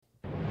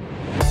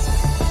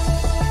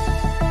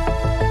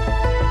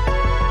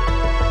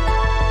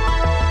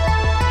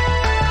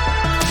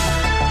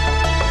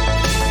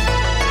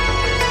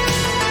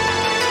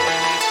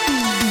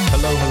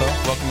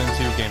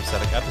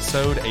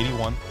episode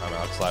 81. I'm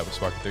Alex Live with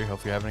Sparky 3.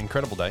 Hope you're having an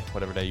incredible day,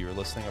 whatever day you're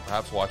listening or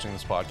perhaps watching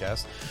this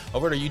podcast.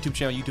 Over at our YouTube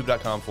channel,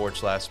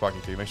 youtube.com/Sparky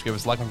 3. Make sure you give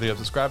us a like on the video,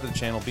 subscribe to the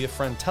channel, be a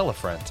friend, tell a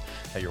friend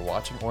that you're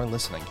watching or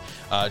listening.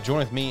 Join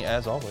with me,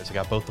 as always. I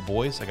got both the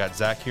boys. I got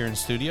Zach here in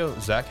studio.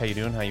 Zach, how you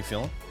doing? How you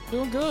feeling?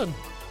 Doing good.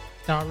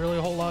 Not really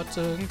a whole lot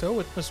to go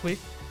with this week,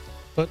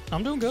 but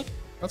I'm doing good.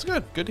 That's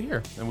good. Good to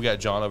hear. And we got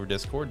John over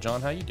Discord.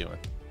 John, how you doing?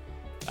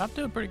 I'm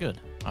doing pretty good.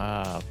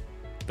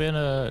 Been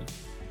a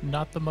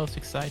not the most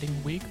exciting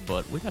week,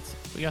 but we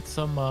got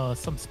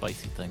some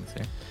spicy things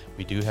here.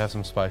 We do have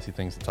some spicy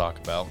things to talk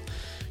about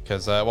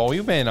because while we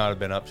may not have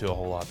been up to a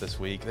whole lot this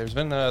week, there's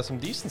been some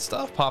decent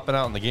stuff popping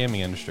out in the gaming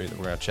industry that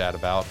we're going to chat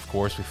about. Of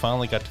course, we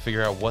finally got to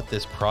figure out what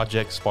this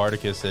Project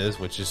Spartacus is,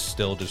 which is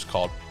still just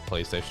called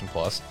PlayStation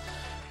Plus.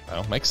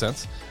 Makes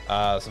sense.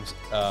 Some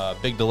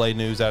big delayed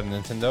news out of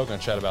Nintendo. Going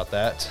to chat about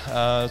that,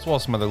 as well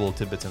as some other little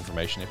tidbits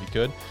information. If you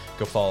could,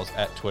 go follow us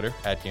at Twitter,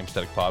 at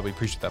GameStaticPod. We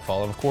appreciate that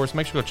follow. And, of course,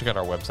 make sure to go check out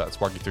our website,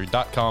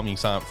 sparky3.com. You can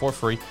sign up for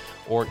free,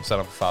 or you can sign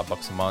up for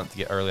 $5 a month to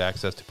get early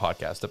access to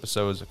podcast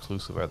episodes,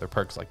 exclusive other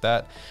perks like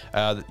that.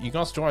 You can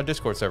also join our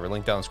Discord server,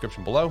 link down in the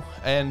description below,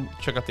 and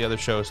check out the other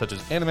shows such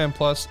as Anime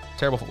Plus,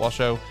 Terrible Football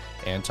Show,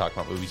 and talk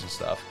about movies and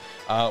stuff.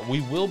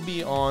 We will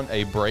be on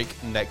a break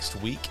next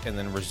week and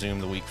then resume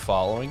the week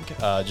following.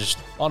 Just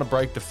on a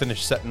break to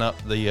finish setting up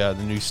the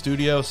new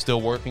studio.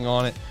 Still working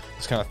on it.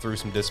 Just kind of threw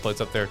some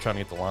displays up there, trying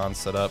to get the lines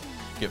set up,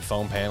 get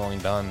foam paneling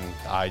done.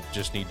 I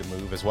just need to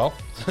move as well.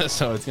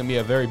 So it's going to be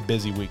a very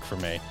busy week for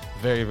me.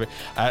 Very, very.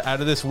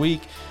 Out of this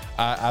week,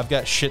 I've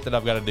got shit that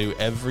I've got to do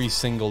every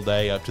single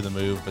day up to the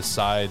move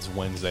besides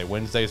Wednesday.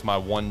 Wednesday is my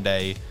one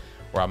day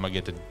where I'm going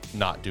to get to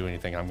not do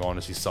anything. I'm going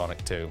to see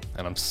Sonic 2,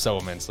 and I'm so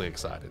immensely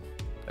excited.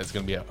 It's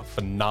going to be a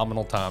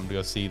phenomenal time to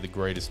go see the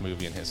greatest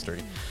movie in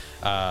history.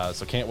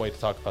 So can't wait to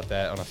talk about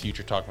that on a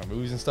future Talk About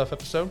Movies and Stuff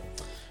episode.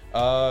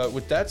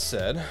 With that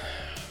said,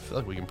 I feel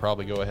like we can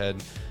probably go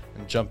ahead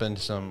and jump into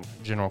some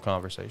general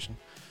conversation.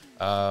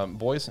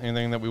 Boys,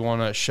 anything that we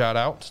want to shout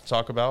out,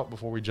 talk about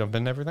before we jump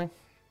into everything?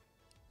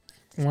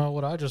 Well,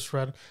 what I just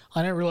read,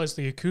 I didn't realize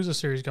the Yakuza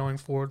series going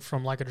forward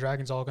from Like a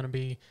Dragon's all going to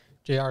be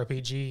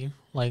JRPG,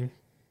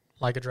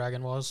 like a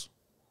Dragon was.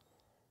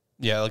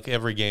 Yeah, like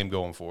every game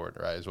going forward,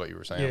 right, is what you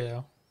were saying.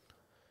 Yeah.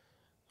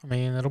 I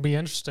mean, it'll be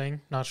interesting.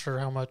 Not sure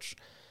how much.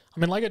 I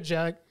mean, Like a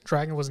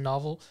Dragon was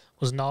novel.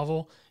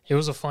 It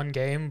was a fun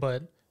game,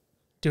 but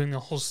doing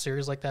the whole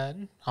series like that,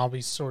 I'll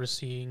be sort of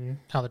seeing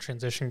how the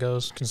transition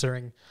goes,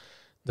 considering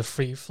the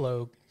free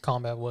flow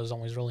combat was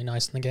always really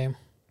nice in the game.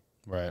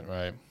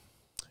 Right.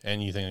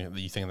 And you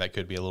think that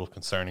could be a little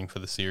concerning for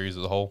the series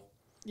as a whole?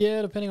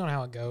 Yeah, depending on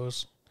how it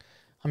goes.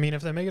 I mean,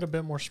 if they make it a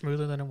bit more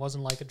smoother than it was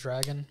in Like a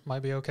Dragon, might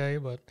be okay,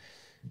 but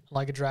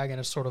Like a Dragon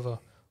is sort of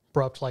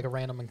abrupt, like a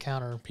random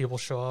encounter. People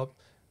show up,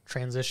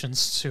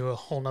 transitions to a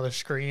whole nother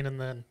screen, and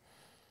then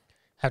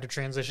have to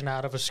transition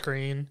out of a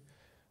screen,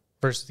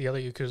 versus the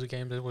other Yakuza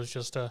games, it was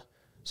just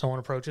someone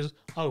approaches,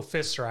 oh,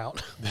 fists are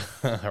out.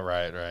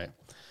 Right.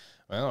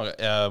 Well,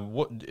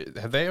 what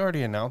have they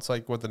already announced,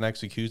 like, what the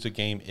next Yakuza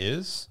game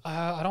is?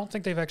 I don't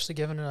think they've actually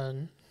given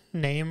a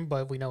name,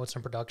 but we know it's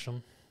in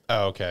production.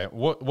 Oh, okay.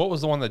 What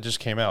was the one that just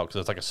came out? Because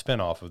it's like a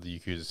spinoff of the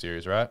Yakuza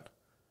series, right?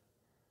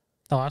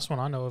 The last one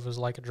I know of is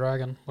Like a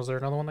Dragon. Was there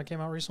another one that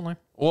came out recently?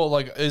 Well,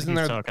 like, he's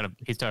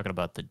talking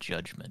about the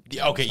Judgment.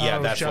 Yeah, okay, yeah,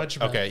 that's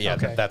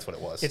Judgment. That's what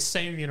it was. It's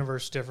same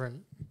universe,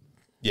 different.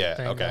 Yeah,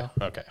 thing,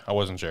 okay. I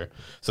wasn't sure.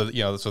 So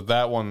so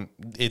that one,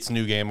 its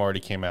new game already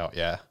came out.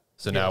 Yeah.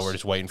 So now we're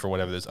just waiting for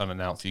whatever this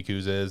unannounced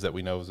Yakuza is that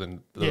we know is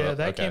in.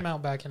 That came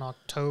out back in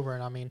October,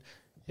 and I mean,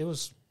 it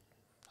was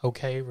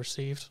okay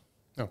received.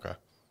 Okay.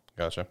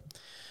 Gotcha.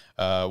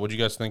 What do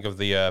you guys think of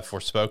the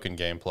Forspoken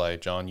gameplay?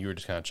 John, you were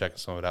just kind of checking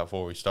some of it out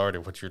before we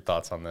started. What's your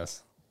thoughts on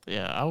this?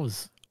 Yeah, I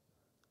was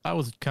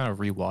kind of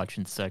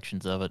rewatching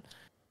sections of it.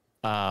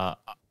 I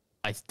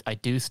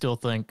do still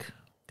think,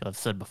 I've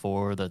said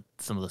before, that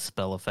some of the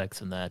spell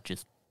effects in that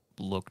just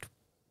looked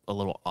a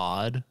little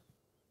odd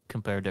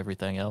compared to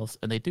everything else,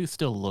 and they do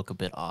still look a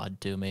bit odd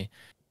to me.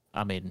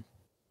 I mean,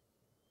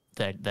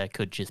 that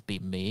could just be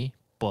me,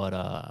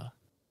 but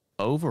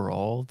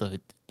overall, the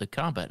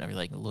combat and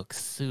everything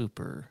looks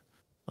super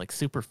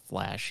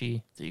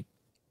flashy.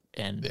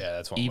 And yeah,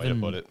 that's one way to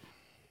put it.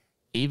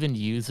 Even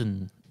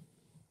using,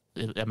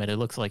 I mean, it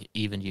looks like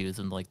even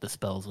using like the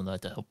spells and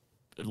that to help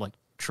like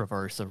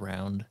traverse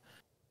around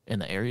in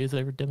the areas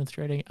they were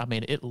demonstrating. I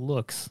mean, it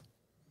looks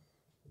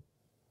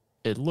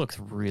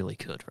really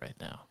good right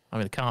now. I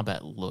mean, the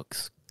combat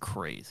looks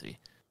crazy.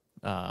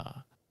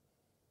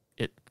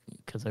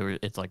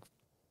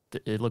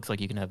 It looks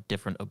like you can have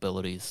different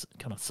abilities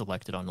kind of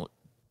selected on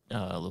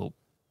little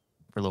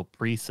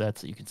presets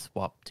that you can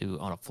swap to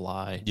on a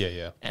fly.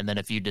 Yeah. And then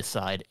if you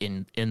decide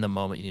in the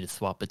moment you need to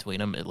swap between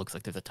them, it looks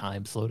like there's a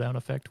time slowdown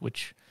effect,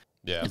 which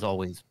is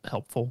always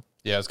helpful.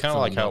 Yeah, it's kind of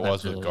like how it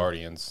was with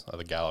Guardians of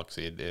the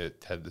Galaxy.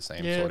 It had the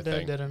same sort of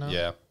thing.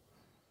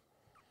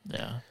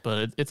 Yeah,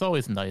 but it's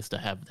always nice to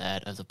have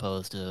that as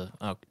opposed to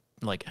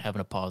like having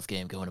a pause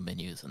game, going to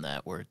menus and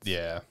that, where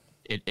it's,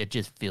 it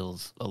just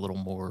feels a little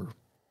more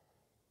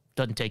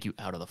doesn't take you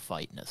out of the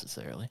fight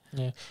necessarily.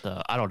 Yeah.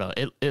 So I don't know.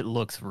 It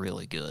looks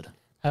really good.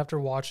 After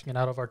watching it,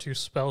 out of our 2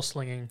 spell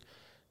slinging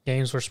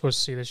games we're supposed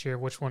to see this year,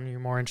 which one are you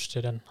more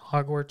interested in,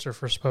 Hogwarts or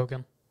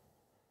Forspoken?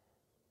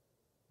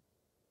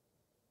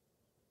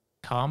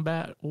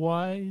 Combat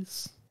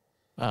wise,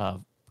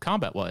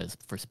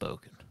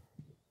 Forspoken.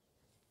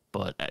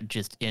 But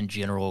just in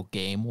general,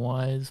 game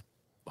wise,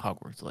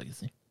 Hogwarts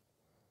Legacy.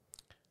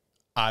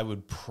 I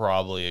would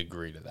probably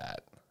agree to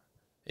that.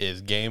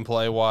 Is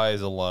gameplay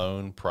wise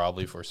alone,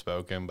 probably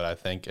Forspoken, but I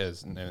think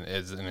as an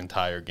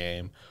entire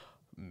game,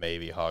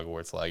 maybe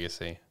Hogwarts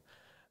Legacy.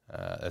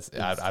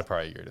 I'd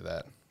probably agree to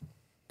that.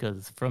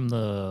 Because from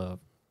the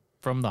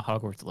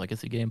Hogwarts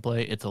Legacy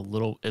gameplay, it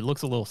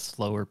looks a little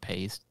slower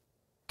paced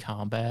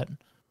combat,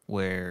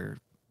 where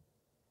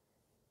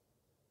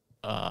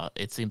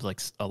it seems like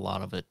a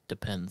lot of it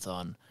depends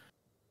on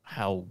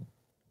how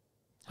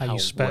you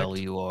well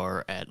you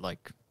are at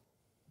like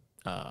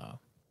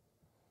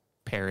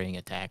parrying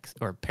attacks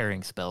or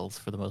parrying spells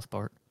for the most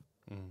part.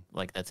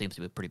 Like that seems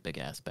to be a pretty big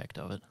aspect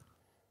of it.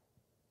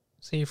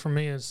 See, for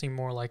me, it seemed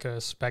more like a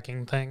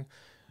specking thing,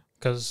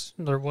 because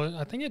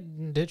I think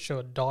it did show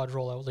a dodge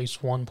roll at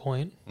least one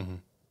point. Mm-hmm.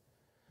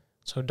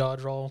 So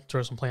dodge roll,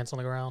 throw some plants on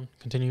the ground,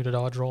 continue to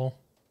dodge roll.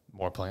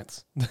 More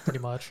plants. Pretty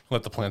much.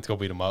 Let the plants go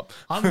beat them up.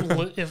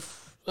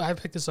 If I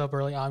pick this up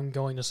early, I'm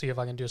going to see if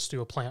I can just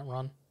do a plant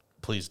run.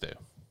 Please do.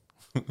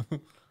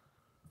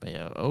 But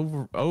yeah,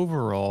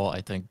 overall, I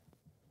think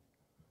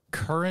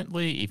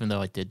currently, even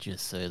though I did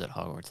just say that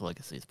Hogwarts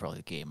Legacy is probably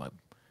the game I'm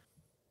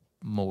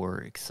more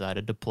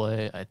excited to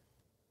play,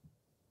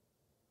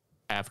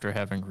 after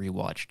having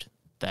rewatched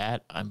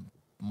that, I'm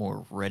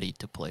more ready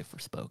to play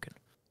Forspoken.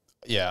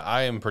 Yeah,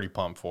 I am pretty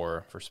pumped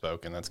for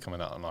Forspoken. That's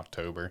coming out in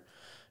October.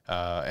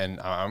 And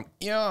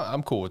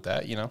I'm cool with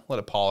that. Let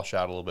it polish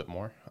out a little bit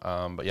more.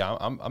 But yeah,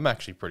 I'm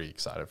actually pretty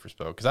excited for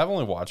Spoke, because I've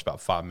only watched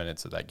about 5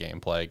 minutes of that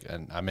gameplay,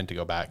 and I meant to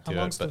go back to How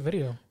long's it. But the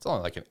video? it's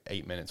only like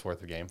 8 minutes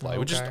worth of gameplay, Okay.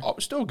 which is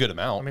still a good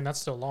amount. I mean,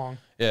 that's still long.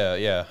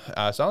 Yeah.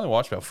 So I only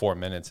watched about 4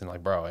 minutes, and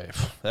like, bro,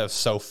 that was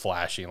so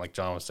flashy. And like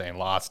John was saying,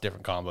 lots of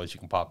different combos you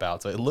can pop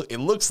out. So it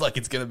looks like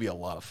it's gonna be a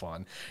lot of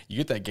fun. You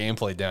get that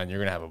gameplay down, you're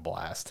gonna have a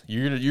blast.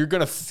 You're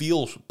gonna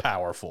feel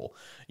powerful.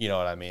 You know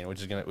what I mean?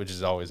 Which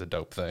is always a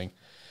dope thing.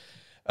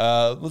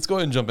 Let's go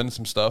ahead and jump into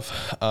some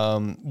stuff.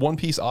 One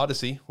Piece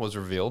Odyssey was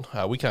revealed.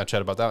 We kind of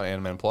chatted about that on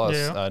Anime Plus.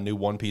 Yeah. New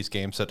One Piece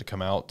game set to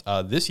come out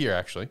this year,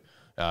 actually.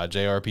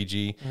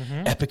 JRPG,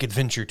 epic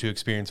adventure to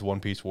experience One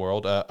Piece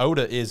world.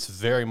 Oda is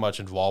very much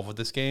involved with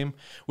this game,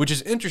 which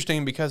is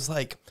interesting because,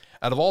 like,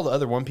 out of all the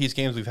other One Piece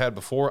games we've had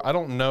before, I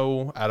don't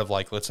know, out of,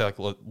 like, let's say, like,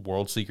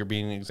 World Seeker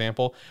being an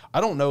example,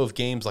 I don't know if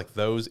games like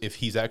those, if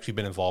he's actually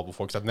been involved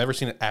before, because I've never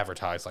seen it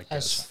advertised like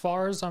As this.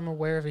 far as I'm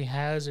aware, if he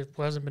has, it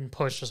hasn't been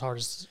pushed as hard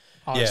as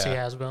Odyssey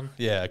has been.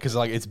 Yeah, because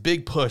like it's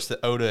big push that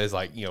Oda is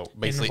like,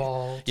 basically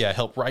Involved.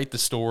 help write the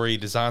story,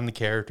 design the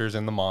characters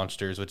and the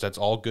monsters, which that's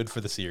all good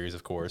for the series,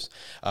 of course.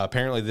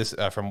 Apparently, this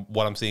from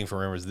what I'm seeing from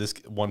rumors, this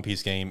One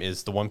Piece game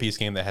is the One Piece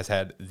game that has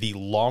had the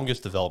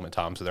longest development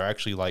time. So they're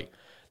actually like,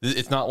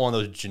 it's not one of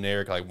those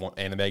generic like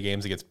anime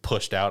games that gets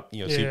pushed out,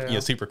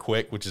 super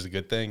quick, which is a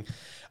good thing.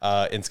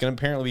 It's going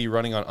to apparently be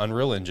running on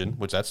Unreal Engine,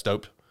 which that's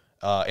dope,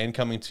 and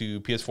coming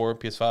to PS4,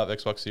 PS5,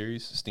 Xbox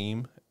Series,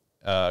 Steam,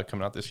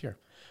 coming out this year.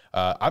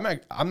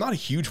 I'm not a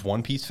huge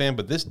One Piece fan,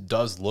 but this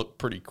does look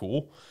pretty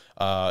cool.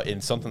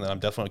 And something that I'm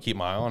definitely gonna keep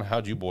my eye on.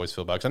 How'd you boys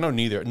feel about it? 'Cause I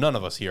know none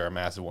of us here are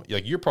massive.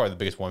 Like, you're probably the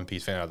biggest One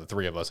Piece fan out of the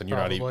three of us, and you're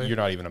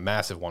not even a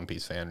massive One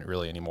Piece fan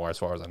really anymore, as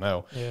far as I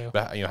know. Yeah.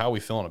 But how are we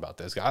feeling about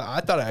this?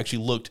 I thought it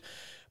actually looked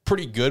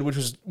pretty good,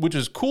 which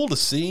is cool to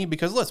see,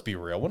 because let's be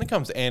real, when it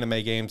comes to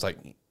anime games, like,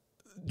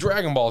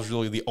 Dragon Ball is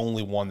really the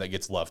only one that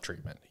gets love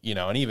treatment,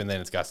 and even then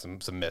it's got some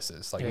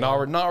misses. Like,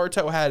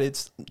 Naruto had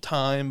its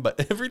time,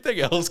 but everything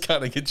else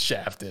kind of gets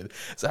shafted.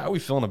 So how are we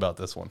feeling about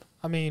this one?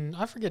 I mean,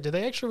 I forget, did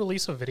they actually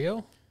release a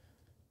video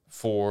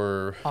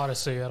For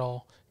Odyssey at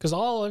all? Because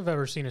all I've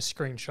ever seen is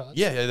screenshots.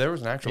 yeah, there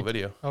was an actual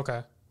video.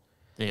 Okay.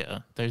 Yeah,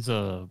 there's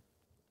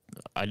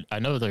I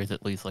know there's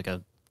at least like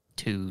a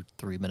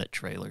 2-3 minute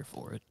trailer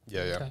for it.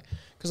 Yeah. Okay.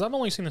 Because I've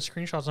only seen the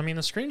screenshots. I mean,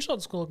 the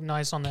screenshots look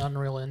nice on the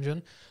Unreal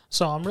Engine,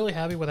 so I'm really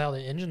happy with how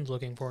the engine's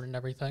looking for it and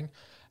everything.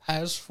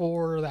 As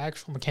for the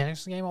actual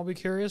mechanics of the game, I'll be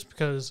curious,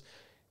 because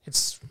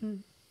it's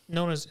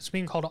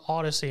being called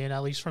Odyssey, and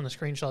at least from the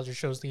screenshots, it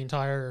shows the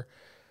entire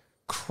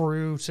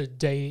crew to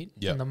date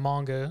in the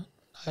manga.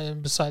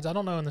 And besides, I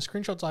don't know, in the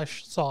screenshots I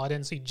saw, I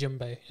didn't see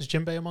Jinbei. Is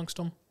Jinbei amongst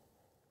them?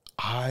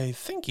 I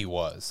think he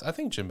was. I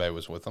think Jinbei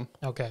was with him.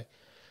 Okay.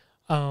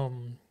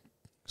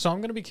 So I'm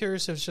going to be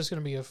curious if it's just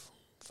going to be a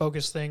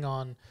focused thing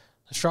on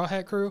the Straw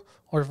Hat crew,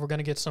 or if we're going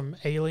to get some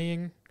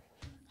alien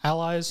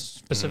allies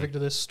specific to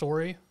this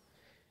story.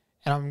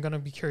 And I'm going to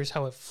be curious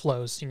how it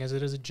flows, seeing as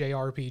it is a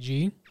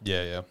JRPG.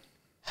 Yeah.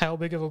 How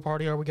big of a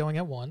party are we going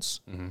at once?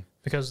 Mm-hmm.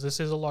 Because this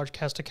is a large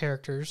cast of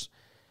characters.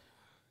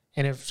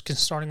 And if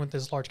starting with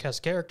this large cast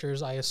of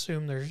characters, I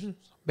assume there's,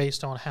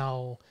 based on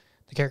how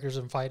the characters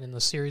have fight in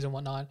the series and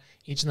whatnot,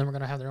 each of them are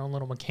going to have their own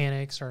little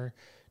mechanics or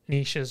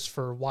niches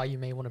for why you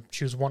may want to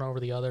choose one over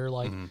the other.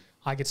 Like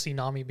I could see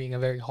Nami being a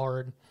very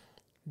hard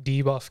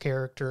debuff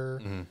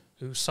character,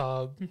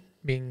 Usopp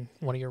being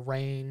one of your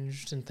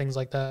ranged and things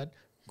like that.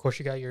 Of course,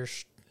 you got your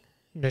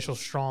initial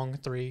strong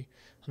 3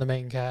 on the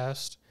main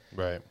cast.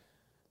 Right.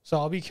 So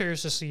I'll be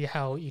curious to see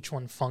how each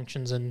one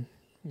functions and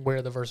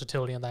where the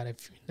versatility on that,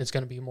 if it's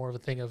going to be more of a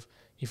thing of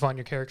you find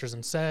your characters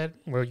in set,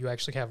 where you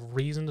actually have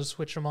reason to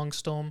switch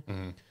amongst them.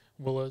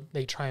 Will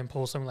they try and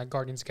pull something like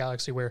Guardians of the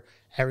Galaxy where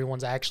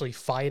everyone's actually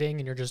fighting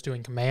and you're just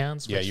doing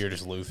commands? Yeah, you're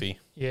just Luffy.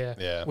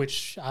 Yeah.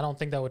 Which I don't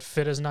think that would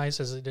fit as nice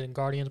as it did in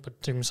Guardians,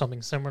 but doing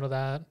something similar to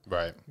that.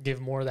 Right.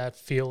 Give more of that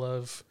feel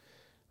of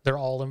they're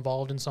all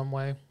involved in some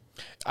way.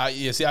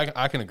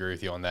 I can agree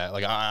with you on that.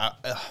 Like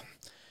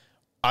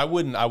I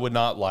would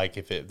not like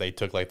if they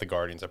took like the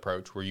Guardians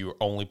approach where you were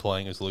only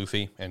playing as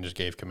Luffy and just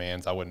gave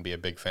commands. I wouldn't be a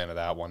big fan of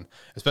that one,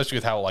 especially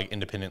with how like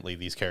independently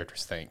these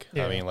characters think.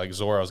 Yeah. I mean, like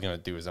Zoro's gonna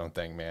do his own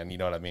thing, man. You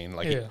know what I mean?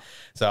 Like, Yeah.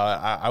 So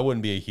I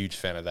wouldn't be a huge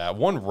fan of that.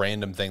 One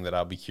random thing that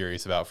I'll be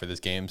curious about for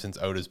this game, since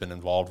Oda's been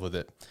involved with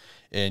it,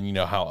 and you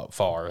know how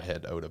far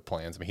ahead Oda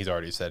plans. I mean, he's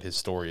already said his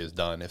story is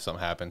done if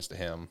something happens to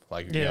him,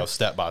 like you know,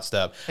 step by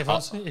step.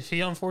 If he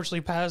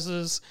unfortunately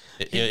passes,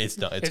 it's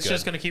done. It's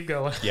just going to keep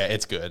going. Yeah,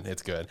 it's good.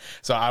 It's good.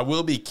 So I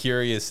will be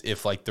curious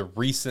if like the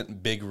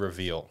recent big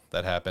reveal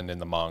that happened in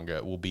the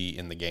manga will be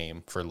in the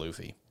game for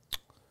Luffy.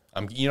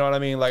 You know what I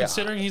mean? Like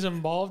Considering he's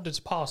involved, it's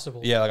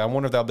possible. Yeah, like I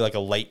wonder if that'll be like a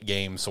late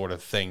game sort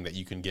of thing that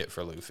you can get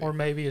for Luffy. Or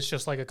maybe it's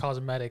just like a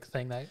cosmetic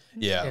thing that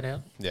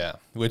Yeah.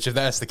 Which if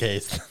that's the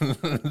case,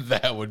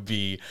 that would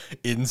be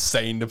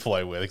insane to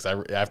play with.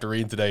 Because after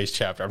reading today's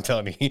chapter, I'm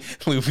telling you,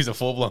 Luffy's a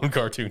full blown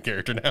cartoon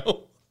character now.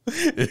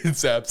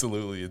 It's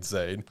absolutely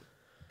insane.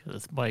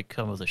 This might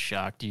come as a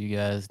shock to you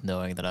guys,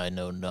 knowing that I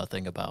know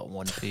nothing about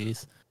One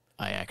Piece.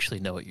 I actually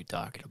know what you're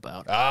talking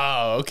about.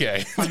 Oh,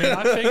 okay. I mean,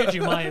 I figured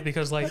you might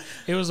because like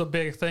it was a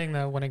big thing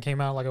that when it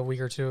came out like a week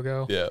or two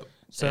ago. Yeah.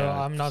 So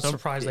I'm not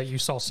surprised that you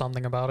saw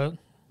something about it.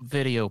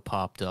 Video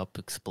popped up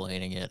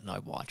explaining it, and I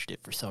watched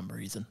it for some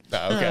reason.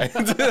 Oh, okay.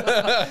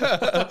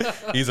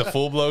 He's a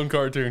full blown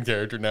cartoon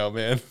character now,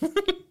 man.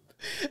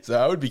 So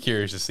I would be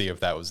curious to see if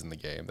that was in the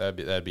game.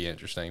 That'd be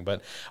interesting.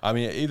 But I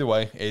mean, either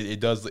way, it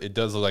does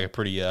look like a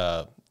pretty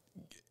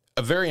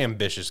a very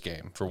ambitious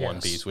game for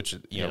One Piece, which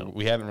you know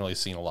we haven't really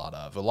seen a lot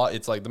of.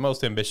 It's like the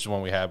most ambitious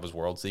one we had was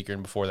World Seeker,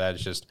 and before that,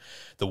 it's just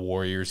the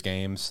Warriors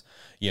games,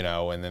 you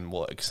know, and then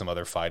like some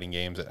other fighting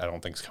games that I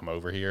don't think's come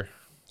over here.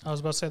 I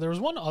was about to say there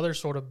was one other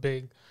sort of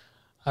big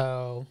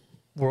world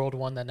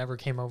one that never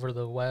came over to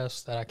the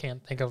West that I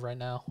can't think of right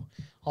now.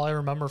 All I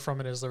remember from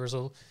it is there was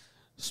a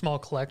small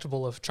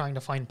collectible of trying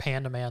to find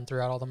Panda Man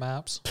throughout all the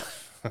maps.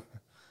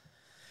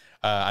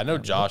 I know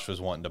Josh was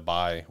wanting to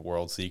buy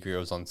World Seeker. It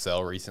was on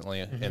sale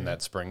recently in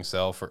that spring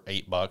sale for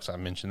 $8. I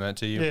mentioned that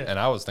to you, and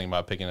I was thinking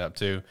about picking it up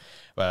too.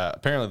 But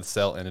apparently the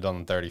sale ended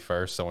on the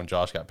 31st. So when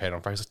Josh got paid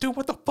on Friday, he's like, "Dude,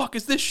 what the fuck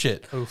is this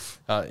shit?" Oof.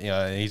 You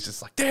know, and he's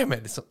just like, "Damn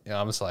it!"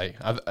 I'm just like,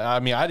 I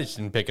mean, I just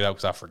didn't pick it up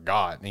because I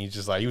forgot. And he's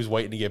just like, he was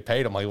waiting to get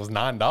paid. I'm like, it was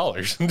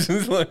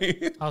 $9.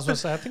 Like, I was going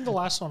to say, I think the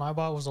last one I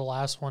bought was the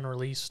last one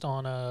released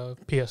on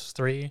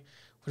PS3,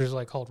 which is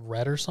like called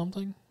Red or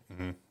something.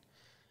 Mm-hmm.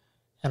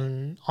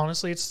 And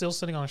honestly, it's still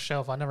sitting on a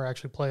shelf. I never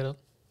actually played it.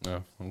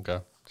 Oh,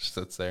 okay. Just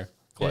sits there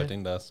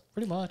collecting dust.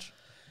 Pretty much.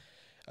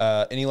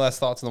 Any last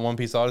thoughts on the One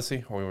Piece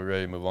Odyssey? Or are we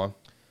ready to move on?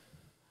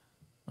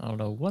 I don't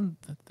know.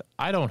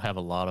 I don't have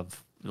a lot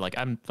of like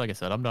I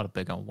said, I'm not a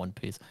big on One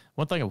Piece.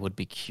 One thing I would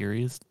be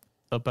curious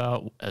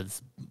about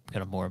as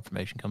kind of more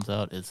information comes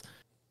out is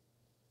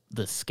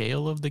the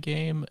scale of the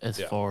game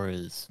as far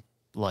as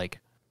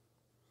like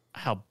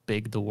how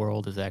big the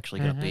world is actually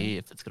going to be,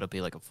 if it's going to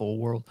be like a full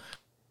world.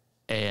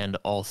 And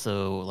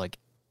also, like,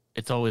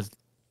 it's always,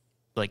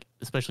 like,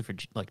 especially for,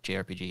 like,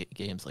 JRPG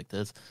games like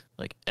this,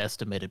 like,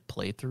 estimated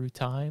playthrough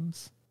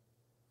times,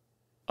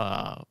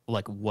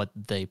 like, what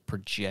they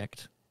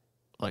project,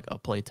 like, a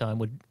playtime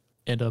would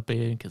end up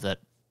being, because that,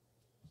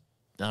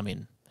 I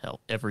mean, hell,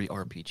 every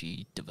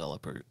RPG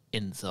developer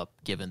ends up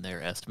giving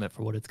their estimate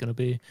for what it's going to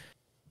be.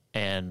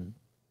 And,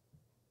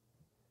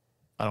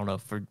 I don't know,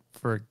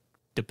 for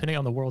depending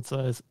on the world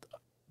size,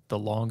 the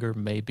longer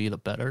may be the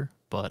better,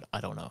 but I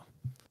don't know.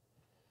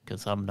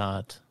 Because I'm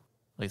not,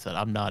 like I said,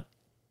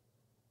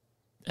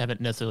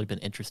 haven't necessarily been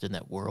interested in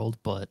that world,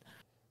 but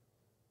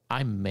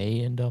I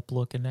may end up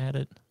looking at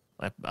it.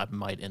 I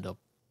might end up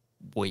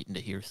waiting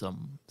to hear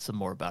some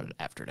more about it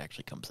after it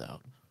actually comes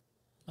out.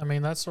 I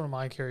mean, that's sort of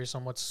my curious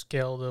on what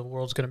scale the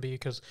world's going to be,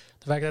 because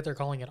the fact that they're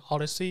calling it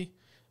Odyssey,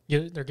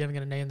 they're giving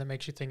it a name that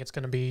makes you think it's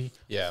going to be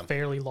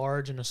fairly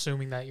large, and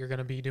assuming that you're going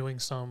to be doing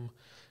some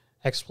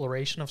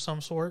exploration of some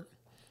sort.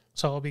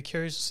 So I'll be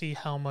curious to see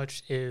how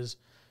much is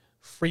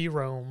free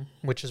roam,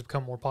 which has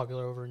become more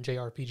popular over in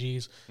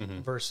JRPGs,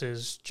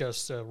 versus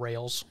just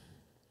Rails.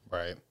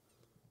 Right.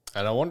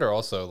 And I wonder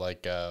also,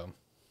 like,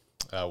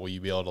 will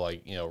you be able to,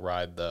 like, you know,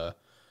 ride the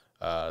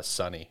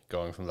Sunny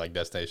going from, like,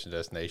 destination to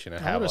destination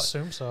and have,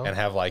 assume so. And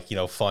have, like, you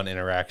know, fun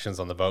interactions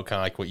on the boat, kind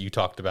of like what you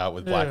talked about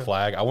with Black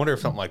Flag. I wonder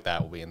if something like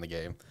that will be in the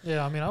game.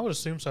 Yeah, I mean, I would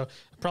assume so. It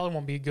probably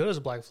won't be good as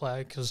a Black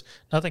Flag because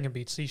nothing can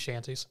beat sea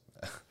shanties.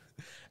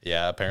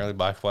 Yeah, apparently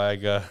Black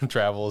Flag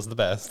travel is the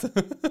best.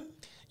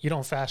 You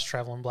don't fast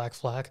travel in Black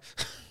Flag.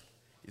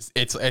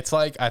 It's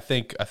like I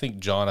think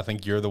John, I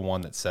think you're the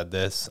one that said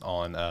this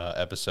on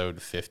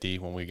episode 50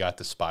 when we got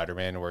to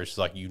Spider-Man, where it's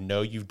like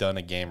you've done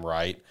a game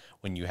right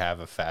when you have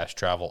a fast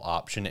travel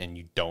option and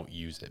you don't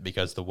use it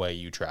because the way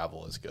you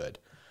travel is good.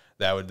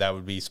 That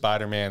would be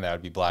Spider-Man, that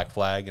would be Black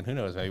Flag, and who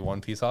knows, maybe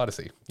One Piece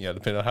Odyssey.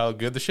 Depending on how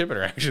good the ship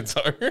interactions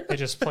are. It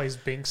just plays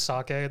Bink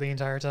Sake the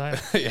entire time.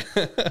 Yeah.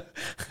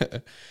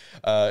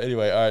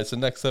 Anyway, all right. So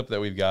next up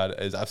that we've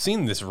got is I've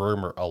seen this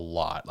rumor a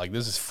lot. Like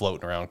this is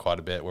floating around quite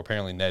a bit. Where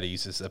apparently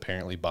NetEase is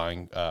apparently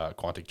buying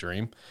Quantic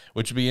Dream,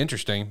 which would be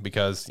interesting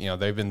because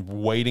they've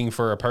been waiting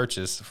for a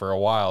purchase for a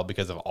while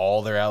because of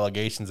all their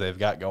allegations they've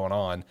got going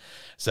on.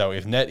 So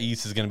if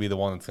NetEase is going to be the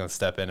one that's going to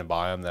step in and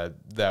buy them,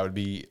 that would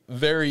be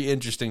very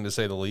interesting to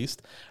say the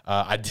least.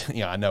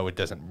 I know it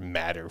doesn't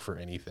matter for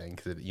anything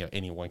because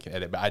anyone can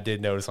edit, but I did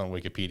notice on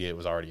Wikipedia it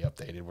was already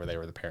updated where they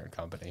were the parent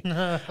company.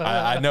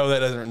 I know that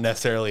doesn't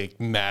necessarily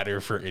matter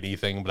for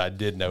anything, but I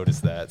did notice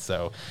that.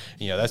 So,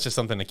 that's just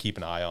something to keep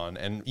an eye on.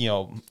 And,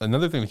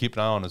 another thing to keep an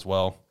eye on as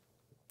well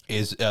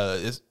is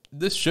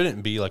this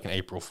shouldn't be like an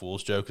April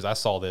Fool's joke because I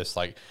saw this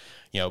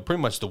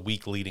pretty much the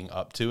week leading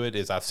up to it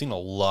is I've seen a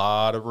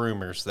lot of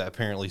rumors that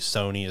apparently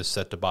Sony is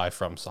set to buy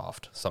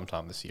FromSoft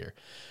sometime this year.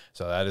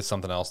 So that is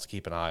something else to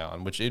keep an eye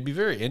on, which it'd be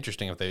very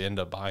interesting if they end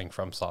up buying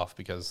FromSoft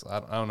because I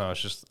don't know.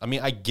 It's just,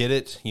 I get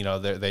it.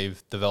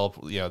 They've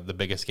developed, the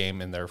biggest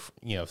game in their,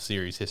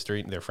 series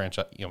history, their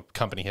franchise,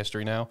 company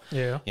history now.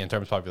 Yeah. In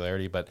terms of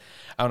popularity. But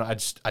I don't know.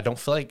 I don't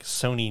feel like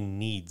Sony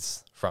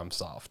needs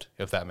FromSoft,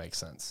 if that makes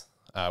sense,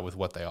 with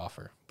what they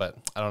offer. But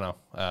I don't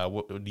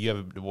know. Do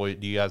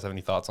you guys have any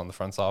thoughts on the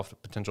FromSoft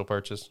potential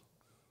purchase?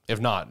 If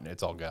not,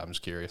 it's all good. I'm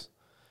just curious.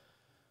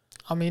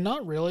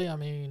 Not really.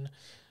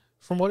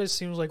 From what it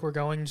seems like we're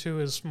going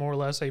to is more or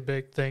less a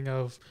big thing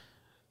of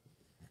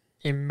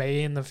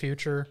in the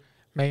future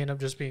may end up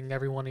just being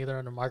everyone either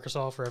under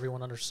Microsoft or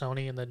everyone under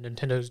Sony, and then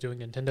Nintendo's doing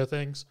Nintendo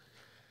things.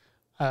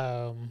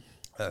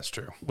 That's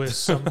true. With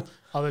some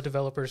other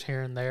developers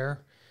here and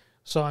there.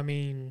 So,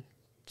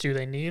 do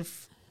they need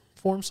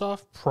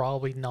FromSoft?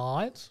 Probably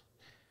not.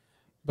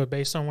 But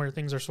based on where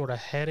things are sort of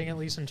heading, at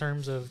least in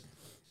terms of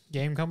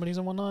game companies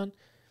and whatnot,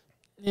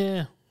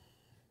 yeah.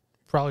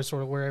 Probably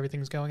sort of where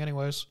everything's going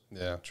anyways.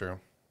 Yeah, true.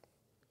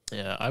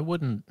 Yeah, I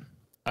wouldn't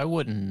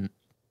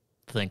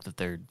think that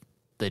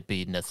they'd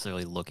be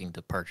necessarily looking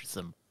to purchase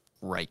them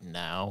right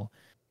now,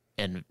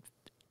 and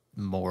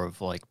more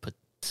of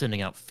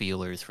sending out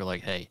feelers for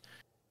hey,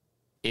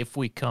 if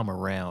we come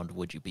around,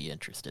 would you be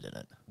interested in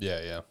it?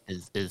 Yeah.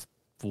 Is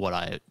what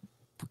I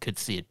could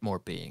see it more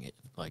being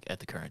at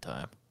the current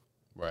time.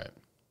 Right.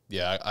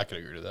 Yeah, I could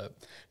agree to that.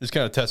 Just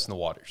kind of testing the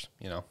waters,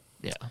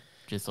 Yeah,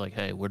 just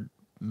hey, we're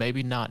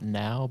maybe not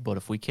now, but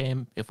if we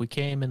came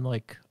in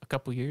a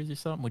couple years or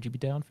something, would you be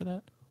down for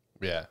that?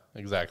 Yeah,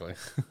 exactly.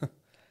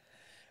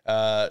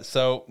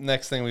 So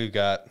next thing we've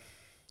got,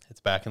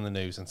 it's back in the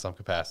news in some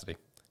capacity.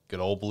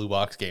 Good old Blue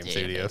Box Game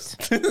Studios.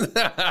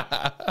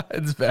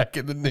 It's back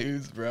in the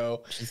news,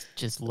 bro.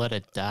 Just let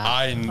it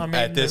die.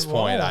 At this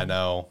point, I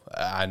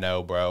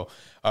know, bro.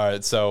 All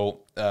right,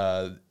 so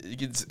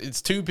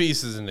it's two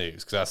pieces of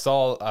news because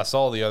I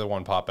saw the other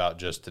one pop out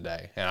just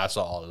today, and I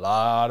saw a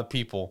lot of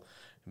people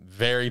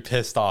very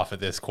pissed off at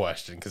this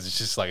question because it's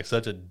just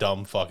such a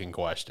dumb fucking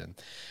question.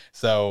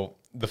 So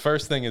the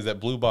first thing is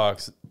that Blue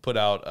Box put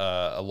out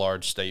a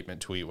large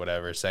statement tweet,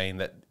 whatever, saying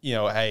that,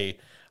 hey,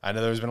 I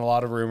know there's been a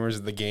lot of rumors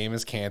that the game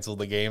is canceled.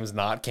 The game is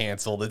not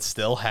canceled. It's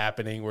still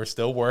happening. We're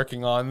still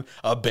working on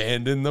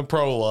Abandon the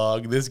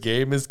Prologue. This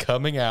game is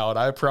coming out,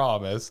 I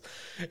promise.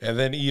 And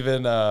then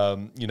even,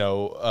 there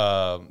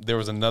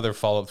was another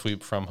follow-up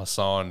tweet from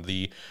Hassan,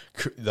 the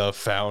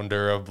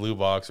founder of Blue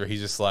Box, where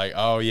he's just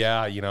oh,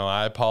 yeah,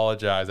 I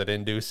apologize. I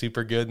didn't do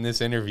super good in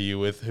this interview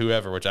with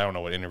whoever, which I don't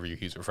know what interview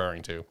he's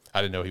referring to.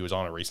 I didn't know he was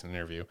on a recent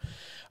interview.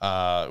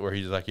 Where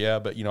he's yeah,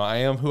 but I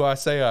am who I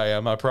say I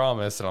am, I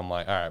promise. And I'm all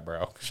right,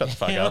 bro, shut the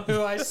fuck up.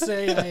 Who I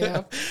say I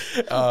am.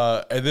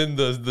 And then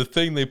the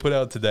thing they put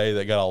out today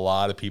that got a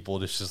lot of people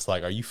just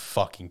are you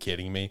fucking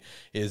kidding me?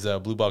 Is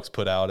Blue Box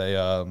put out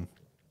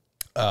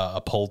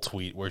a poll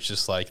tweet where it's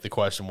just the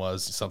question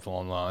was something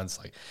along the lines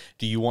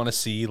do you want to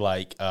see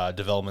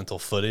developmental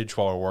footage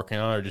while we're working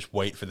on it, or just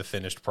wait for the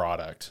finished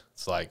product?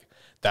 It's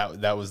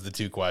that was the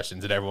two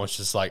questions, and everyone's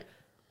just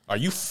are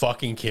you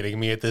fucking kidding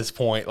me at this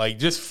point?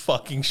 Just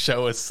fucking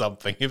show us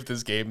something if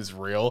this game is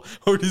real,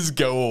 or just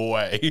go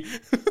away.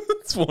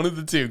 It's one of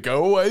the two.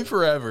 Go away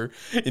forever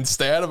and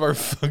stay out of our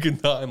fucking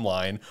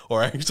timeline,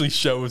 or actually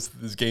show us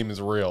that this game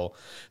is real.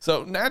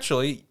 So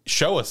naturally,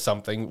 show us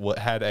something. What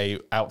had a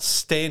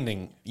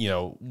outstanding,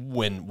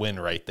 win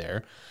right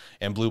there.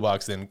 And Blue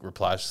Box then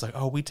replies, just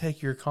oh, we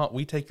take your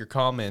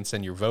comments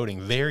and your voting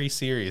very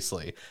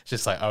seriously. It's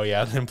just oh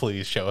yeah, then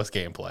please show us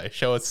gameplay.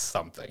 Show us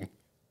something.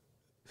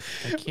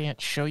 They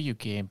can't show you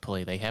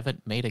gameplay. They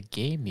haven't made a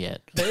game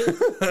yet.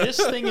 This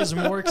thing is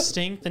more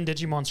extinct than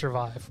Digimon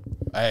Survive.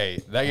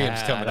 Hey, that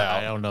game's coming out.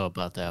 I don't know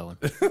about that one.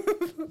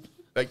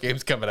 That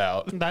game's coming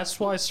out. That's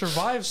why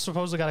Survive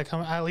supposedly got to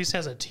come. At least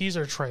has a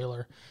teaser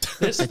trailer.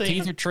 This The thing,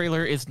 teaser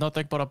trailer is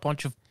nothing but a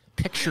bunch of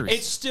pictures.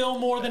 it's still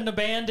more than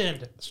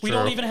Abandoned. We true.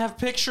 don't even have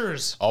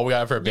pictures. All we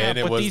got for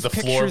Abandoned but was these the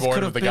pictures floorboard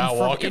could of have the been guy from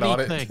walking on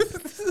it.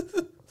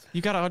 anything.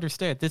 You got to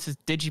understand, this is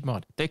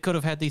Digimon. They could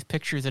have had these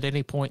pictures at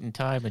any point in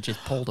time and just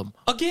pulled them.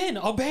 Again,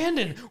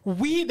 Abandoned.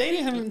 They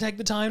didn't even take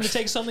the time to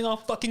take something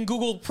off fucking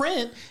Google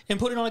Print and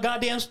put it on a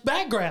goddamn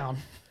background.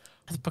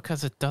 That's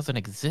because it doesn't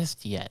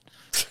exist yet.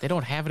 They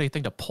don't have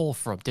anything to pull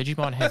from.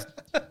 Digimon has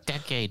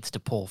decades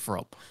to pull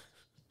from.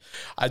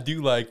 I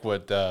do like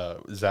what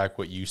Zach,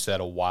 what you said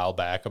a while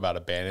back about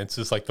Abandoned. It's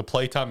just like the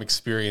playtime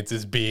experience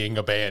is being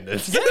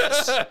abandoned.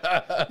 Yes,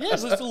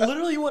 yes, that's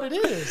literally what it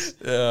is.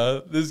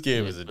 This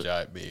game is a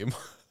giant meme.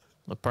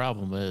 The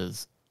problem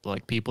is,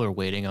 like, people are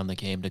waiting on the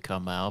game to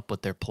come out,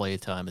 but their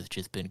playtime has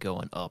just been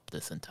going up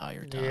this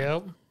entire time.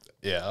 Yep.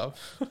 Yeah.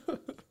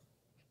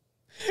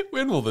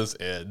 When will this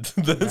end?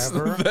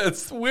 Never.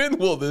 When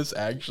will this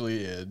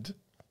actually end?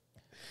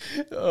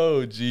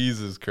 Oh,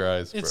 Jesus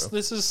Christ, bro.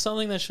 This is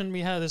something that shouldn't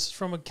be had. This is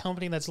from a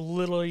company that's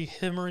literally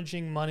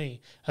hemorrhaging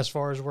money as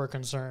far as we're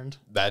concerned.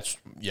 That's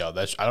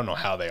I don't know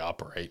how they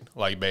operate.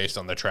 Like, based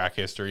on the track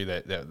history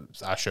that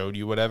I showed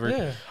you, whatever.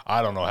 Yeah.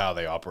 I don't know how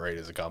they operate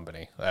as a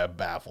company. That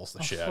baffles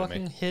the shit out of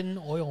Fucking me.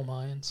 hidden oil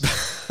mines.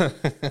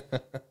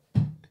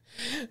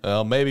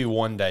 Well, maybe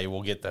one day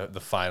we'll get the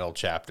final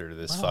chapter to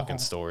this fucking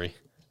story.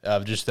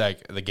 Just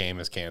like the game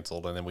is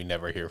canceled and then we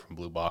never hear from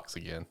Blue Box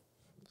again.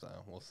 So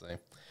we'll see.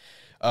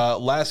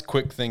 Last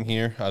quick thing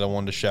here I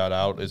wanted to shout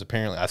out is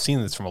apparently I've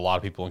seen this from a lot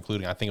of people,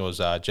 including I think it was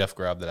Jeff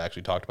Grubb that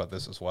actually talked about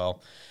this as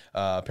well.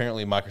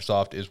 Apparently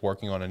Microsoft is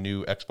working on a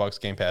new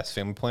Xbox Game Pass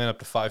family plan up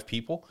to 5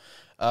 people.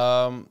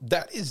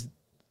 It's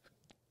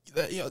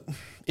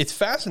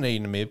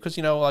fascinating to me because,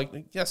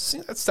 yes,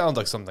 that sounds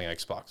like something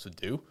Xbox would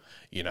do.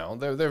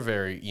 They're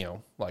very,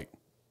 like,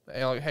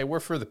 hey, we're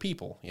for the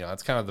people.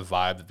 It's kind of the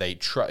vibe that they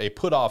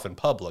put off in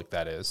public,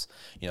 that is.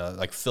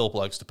 Like Phil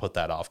likes to put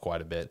that off quite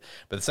a bit.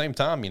 But at the same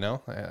time,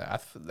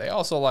 they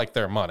also like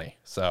their money.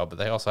 So, but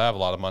they also have a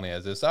lot of money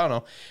as is. I don't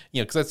know,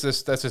 because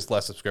that's just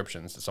less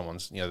subscriptions that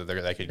someone's, that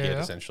they could get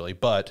essentially.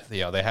 But, they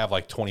have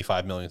like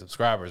 25 million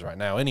subscribers right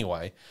now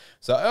anyway.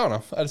 So, I don't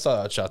know. I just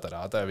thought I'd shout that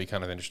out. That would be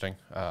kind of interesting.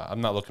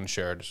 I'm not looking to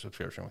share a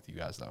subscription with you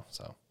guys, though.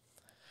 So,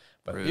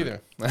 but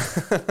either.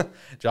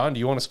 John, do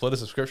you want to split a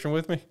subscription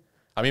with me?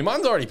 I mean,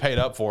 mine's already paid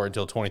up for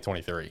until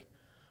 2023.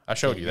 I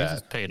showed you that.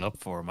 It's paid up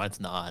for. Mine's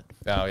not.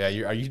 Oh yeah,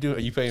 are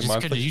you paying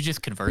monthly? Could you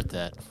just convert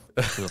that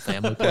to a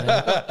family plan?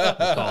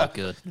 We'll call it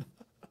good.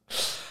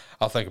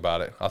 I'll think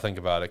about it.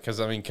 Because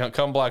I mean,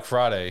 come Black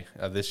Friday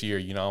this year,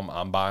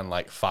 I'm buying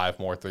like 5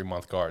 more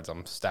 3-month cards.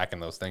 I'm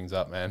stacking those things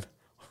up, man.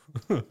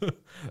 Hey,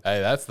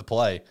 that's the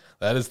play.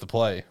 That is the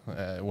play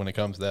when it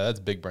comes to that. That's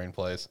big brain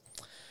plays.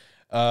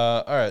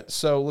 All right,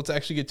 so let's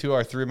actually get to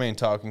our 3 main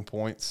talking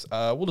points.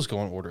 We'll just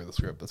go in order of the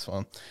script. That's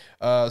fun.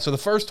 So the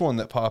first one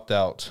that popped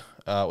out,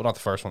 well, not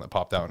the first one that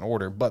popped out in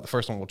order, but the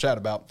first one we'll chat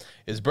about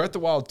is Breath of the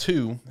Wild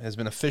 2 has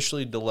been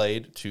officially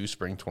delayed to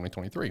spring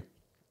 2023.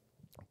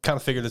 Kind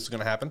of figured this was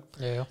going to happen.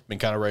 Yeah. Been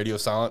kind of radio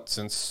silent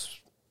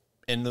since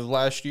end of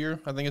last year,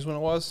 I think is when it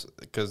was,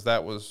 because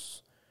that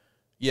was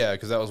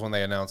when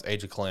they announced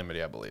Age of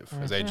Calamity, I believe. It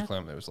was Age of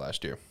Calamity was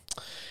last year.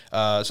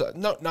 So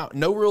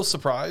no real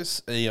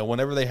surprise.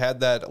 Whenever they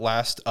had that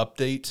last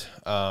update,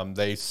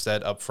 they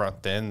said up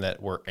front then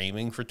that we're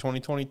aiming for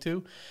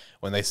 2022.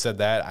 When they said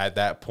that, at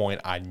that point,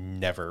 I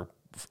never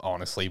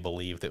honestly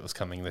believed it was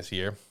coming this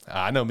year.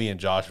 I know me and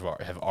Josh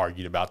have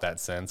argued about that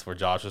since, where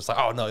Josh was like,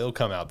 oh no, it'll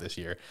come out this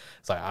year.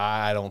 It's like,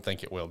 I don't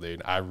think it will,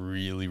 dude. I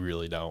really,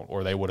 really don't.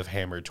 Or they would have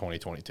hammered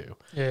 2022.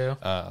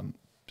 Yeah.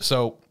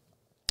 So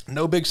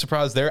no big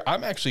surprise there.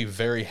 I'm actually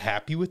very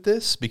happy with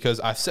this because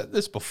I've said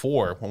this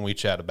before when we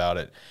chat about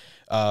it.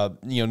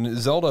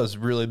 Zelda has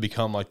really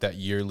become like that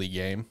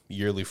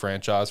yearly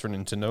franchise for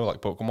Nintendo,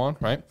 like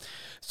Pokemon, right?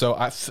 So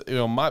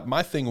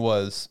my thing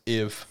was,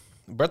 if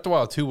Breath of the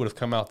Wild 2 would have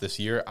come out this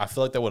year, I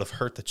feel like that would have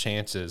hurt the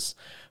chances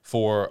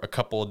for a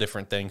couple of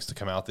different things to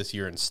come out this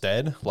year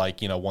instead.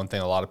 Like, one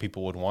thing a lot of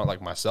people would want,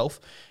 like myself,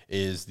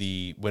 is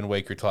the Wind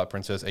Waker Twilight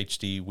Princess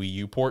HD Wii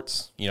U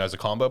ports, as a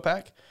combo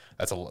pack.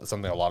 That's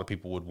something a lot of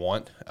people would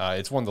want.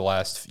 It's one of the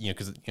last,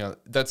 because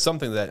that's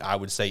something that I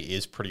would say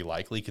is pretty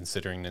likely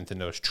considering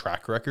Nintendo's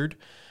track record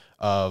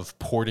of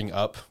porting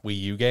up Wii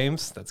U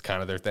games. That's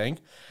kind of their thing.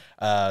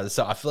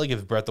 So I feel like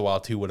if Breath of the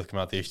Wild 2 would have come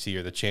out this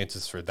year, the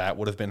chances for that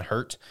would have been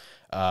hurt.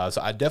 So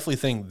I definitely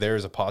think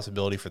there's a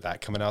possibility for that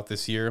coming out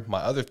this year. My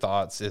other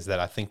thoughts is that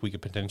I think we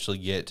could potentially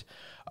get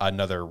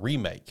another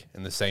remake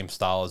in the same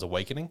style as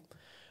Awakening.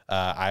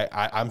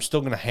 I'm still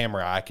going to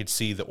hammer. I could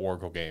see the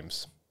Oracle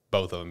games,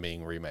 both of them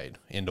being remade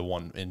into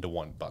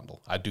one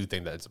bundle. I do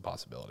think that it's a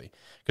possibility.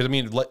 Because, I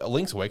mean,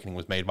 Link's Awakening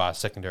was made by a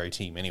secondary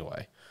team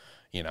anyway.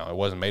 It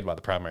wasn't made by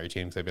the primary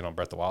team because they've been on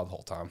Breath of the Wild the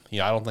whole time.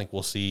 I don't think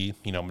we'll see,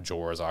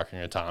 Majora's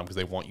Ocarina of Time because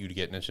they want you to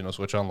get Nintendo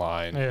Switch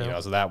Online,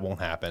 so that won't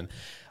happen.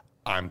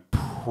 I'm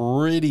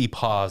pretty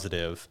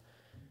positive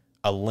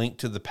A Link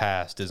to the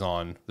Past is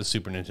on the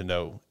Super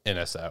Nintendo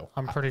NSO.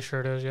 I'm pretty sure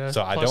it is, yeah.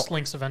 So Plus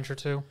Link's Adventure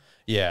 2.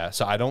 Yeah,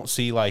 so I don't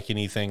see like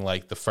anything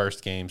like the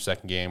first game,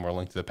 second game, or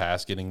Link to the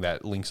Past getting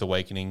that Link's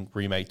Awakening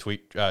remake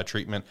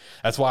treatment.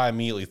 That's why I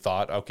immediately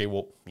thought, okay,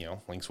 well,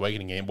 Link's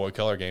Awakening Game Boy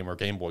Color game or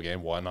Game Boy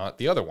game, why not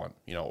the other one?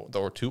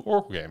 There were 2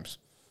 Oracle games.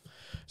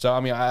 So, I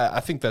mean, I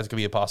think that's going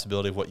to be a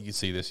possibility of what you can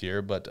see this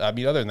year. But, I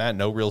mean, other than that,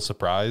 no real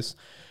surprise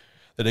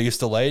that it gets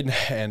delayed.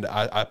 And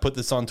I put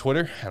this on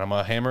Twitter, and I'm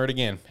going to hammer it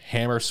again.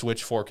 Hammer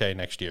Switch 4K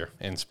next year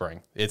in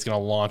spring. It's going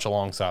to launch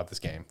alongside this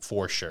game,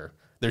 for sure.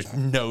 There's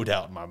no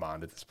doubt in my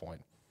mind at this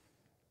point.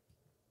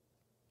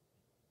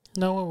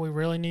 Know what we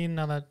really need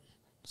now that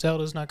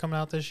Zelda's not coming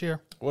out this year?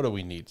 What do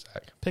we need,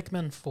 Zach?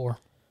 Pikmin 4.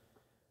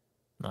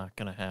 Not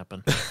gonna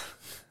happen.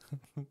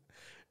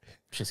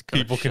 Just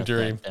people can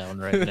dream down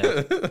right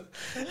now.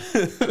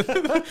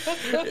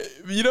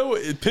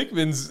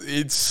 Pikmin's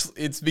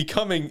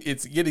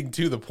it's getting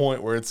to the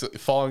point where it's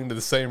falling into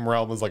the same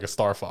realm as like a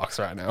Star Fox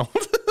right now.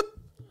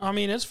 I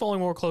mean, it's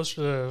falling more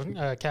closer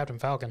to Captain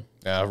Falcon.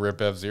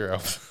 Rip F-Zero.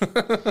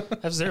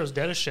 F-Zero's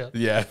dead as shit.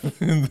 Yeah,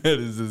 that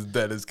is as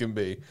dead as can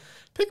be.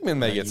 Pikmin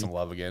may get some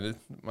love again.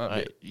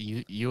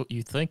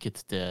 You think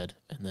it's dead,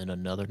 and then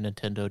another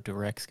Nintendo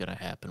Direct's gonna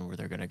happen where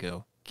they're gonna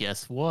go,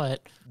 guess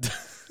what?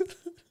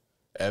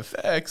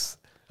 FX.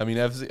 I mean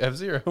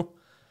F-Zero.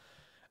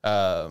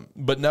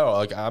 But no,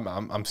 like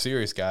I'm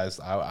serious, guys.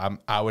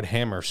 I would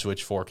hammer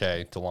Switch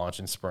 4K to launch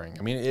in spring.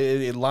 I mean,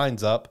 it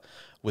lines up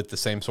with the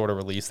same sort of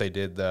release they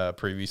did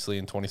previously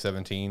in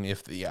 2017.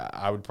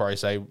 I would probably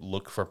say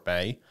look for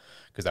May,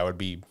 because that would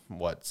be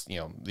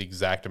the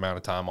exact amount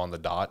of time on the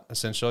dot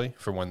essentially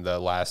for when the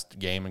last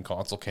game and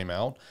console came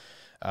out.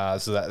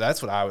 So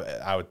that's what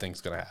I would think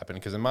is going to happen.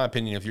 Because in my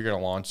opinion, if you're going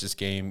to launch this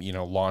game,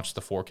 launch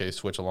the 4K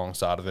Switch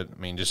alongside of it.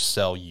 I mean, just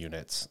sell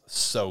units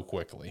so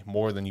quickly,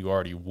 more than you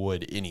already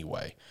would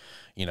anyway.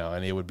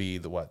 And it would be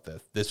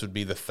this would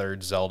be the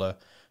third Zelda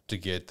to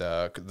get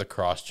the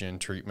cross-gen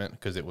treatment,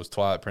 because it was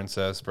Twilight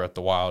Princess, Breath of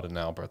the Wild, and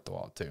now Breath of the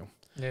Wild 2.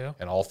 Yeah.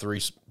 And all 3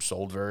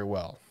 sold very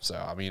well. So,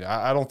 I mean,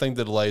 I don't think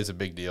the delay is a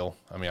big deal.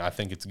 I mean, I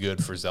think it's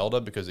good for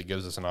Zelda because it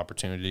gives us an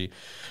opportunity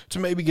to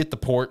maybe get the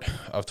port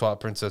of Twilight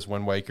Princess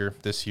Wind Waker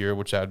this year,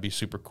 which would be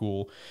super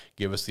cool.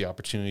 Give us the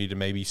opportunity to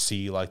maybe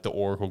see like the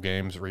Oracle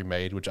games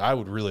remade, which I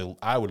would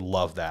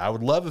love that. I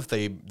would love if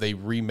they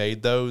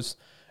remade those,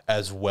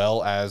 as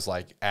well as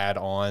like add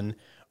on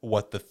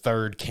what the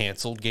third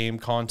canceled game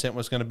content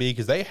was going to be,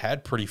 because they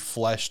had pretty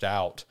fleshed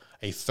out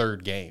a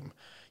third game,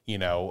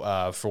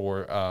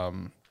 for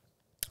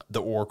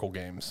the Oracle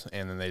games,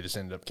 and then they just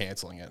ended up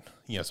canceling it.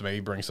 So maybe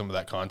bring some of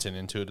that content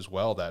into it as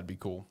well. That'd be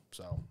cool.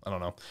 So I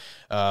don't know.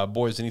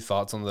 Boys, any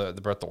thoughts on the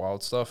Breath of the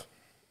Wild stuff?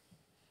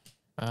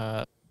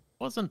 I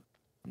wasn't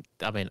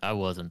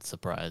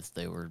surprised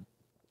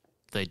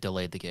they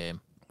delayed the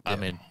game. Yeah. I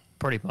mean,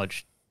 pretty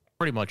much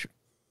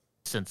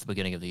since the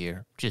beginning of the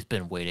year, just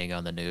been waiting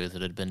on the news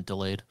that it had been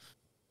delayed.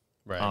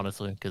 Right.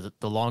 Honestly, because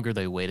the longer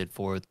they waited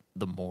for it,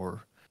 the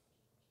more,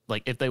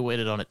 like, if they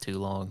waited on it too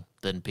long,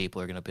 then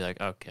people are going to be like,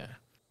 okay,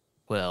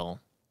 well,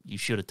 you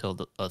should have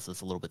told us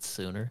this a little bit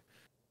sooner.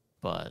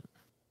 But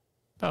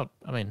first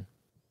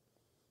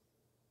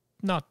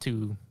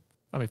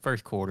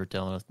quarter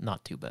telling us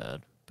not too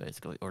bad,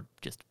 basically, or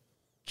just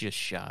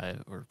shy,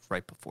 or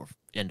right before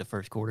end of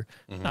first quarter.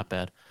 Mm-hmm. Not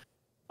bad.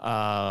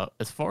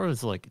 As far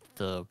as like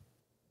the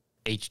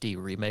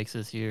HD remakes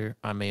this year,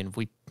 I mean,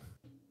 I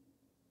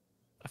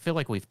feel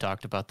like we've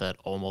talked about that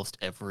almost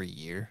every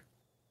year.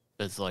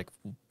 It's like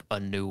a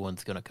new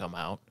one's gonna come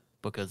out,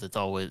 because it's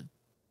always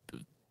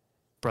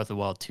Breath of the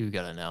Wild 2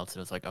 got announced,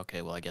 and it's like,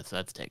 okay, well, I guess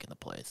that's taking the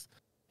place,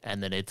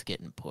 and then it's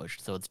getting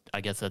pushed. So I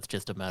guess that's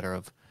just a matter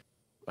of,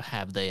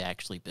 have they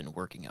actually been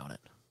working on it?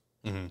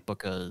 Mm-hmm.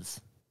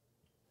 Because,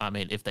 I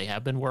mean, if they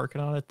have been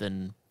working on it,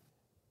 then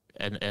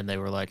and they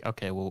were like,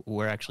 okay, well,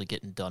 we're actually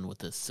getting done with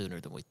this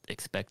sooner than we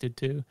expected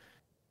to,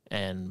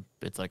 and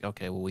it's like,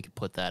 okay, well, we could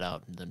put that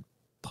out and then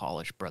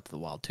polish Breath of the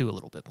Wild 2 a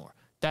little bit more.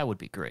 That would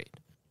be great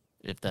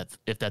if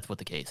that's what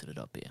the case ended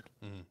up being.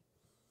 Mm-hmm.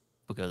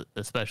 Because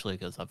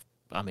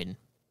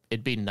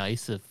it'd be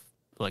nice if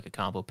like a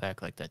combo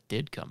pack like that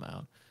did come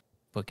out,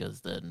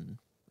 because then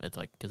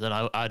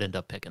I'd end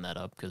up picking that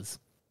up, because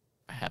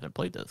I haven't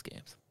played those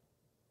games.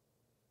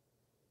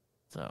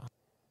 So,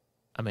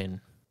 I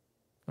mean,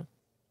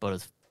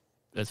 but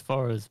as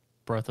far as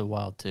Breath of the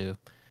Wild 2,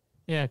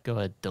 yeah, go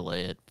ahead,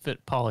 delay it,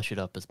 polish it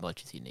up as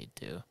much as you need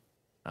to.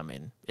 I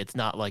mean, it's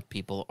not like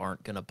people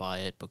aren't going to buy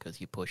it because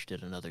you pushed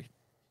it another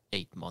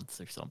 8 months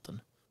or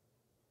something.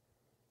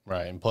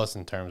 Right, and plus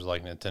in terms of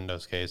like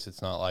Nintendo's case,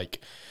 it's not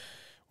like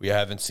we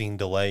haven't seen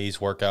delays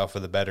work out for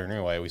the better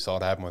anyway. We saw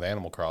it happen with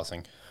Animal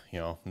Crossing.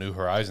 New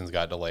Horizons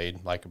got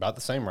delayed, like about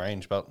the same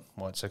range, about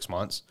 6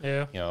 months.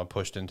 Yeah.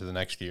 Pushed into the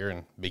next year,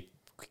 and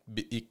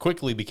it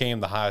quickly became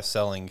the highest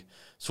selling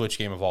Switch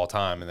game of all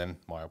time. And then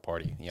Mario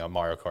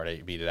Kart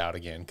 8 beat it out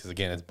again, because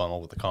again, it's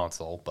bundled with the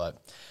console.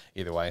 But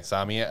either way, so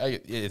I mean,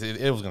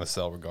 it was going to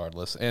sell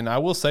regardless. And I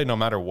will say, no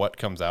matter what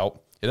comes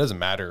out, it doesn't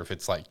matter if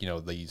it's like,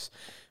 these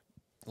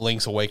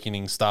Link's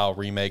Awakening style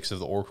remakes of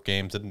the Orc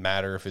games. Didn't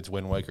matter if it's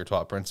Wind Waker or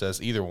Twilight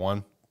Princess. Either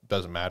one,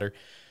 doesn't matter.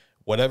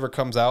 Whatever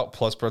comes out,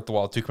 plus Breath of the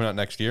Wild 2 coming out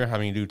next year, I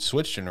mean, dude,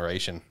 Switch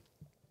generation,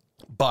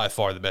 by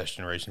far the best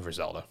generation for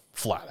Zelda.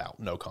 Flat out,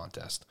 no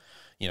contest.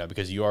 You know,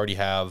 because you already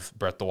have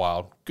Breath of the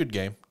Wild, good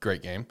game,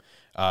 great game.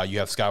 You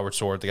have Skyward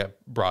Sword that got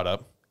brought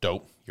up,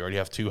 dope. You already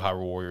have 2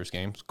 Hyrule Warriors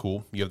games,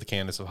 cool. You have the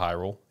Candace of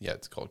Hyrule. Yeah,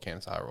 it's called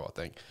Candace of Hyrule, I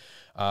think.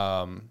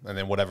 And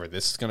then whatever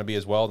this is going to be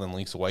as well, then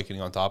Link's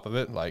Awakening on top of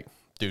it. Like,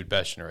 dude,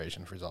 best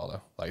generation for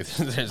Zelda. Like,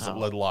 there's a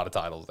lot of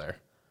titles there.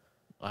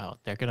 Wow,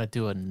 they're gonna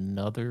do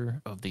another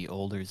of the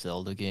older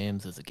Zelda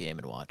games as a Game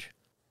 & Watch.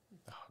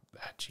 Oh,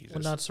 Jesus.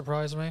 Would not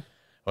surprise me.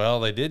 Well,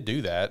 they did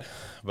do that,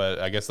 but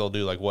I guess they'll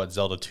do like what,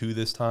 Zelda 2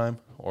 this time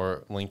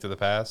or Link to the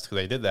Past? Because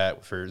they did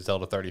that for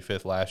Zelda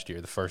 35th last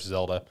year, the first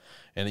Zelda,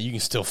 and you can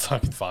still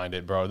fucking find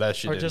it, bro. That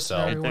shit Or didn't just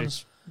sell. in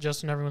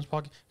everyone's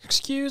pocket.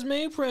 Excuse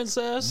me,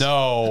 princess.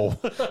 No,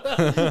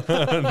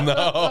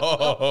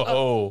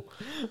 no.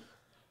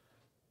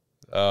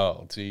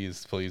 Oh,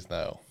 geez, please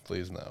no,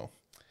 please no.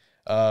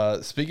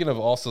 Speaking of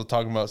also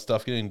talking about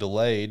stuff getting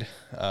delayed,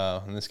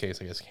 in this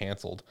case, I guess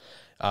canceled.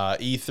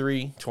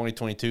 E3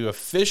 2022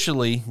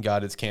 officially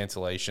got its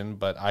cancellation,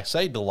 but I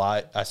say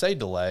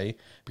delay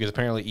because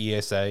apparently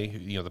ESA,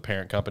 you know, the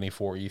parent company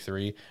for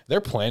E3, they're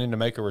planning to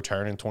make a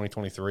return in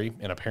 2023,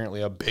 and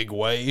apparently a big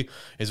way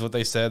is what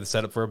they said. They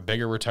set up for a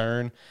bigger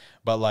return.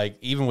 But like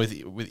even with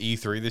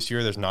E3 this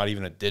year, there's not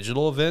even a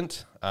digital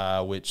event,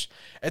 which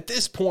at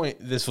this point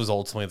this was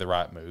ultimately the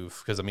right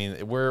move because I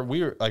mean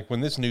we were like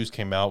when this news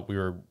came out, we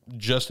were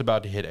just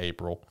about to hit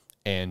April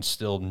and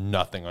still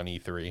nothing on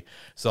E3.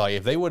 So like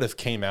if they would have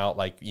came out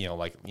like the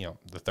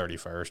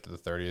 31st or the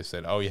 30th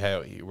said, oh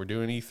yeah, we're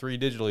doing E3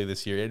 digitally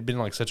this year, it'd been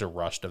like such a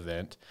rushed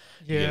event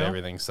to get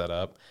everything set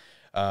up.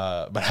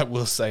 But I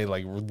will say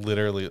like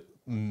literally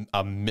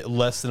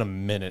less than a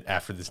minute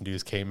after this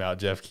news came out,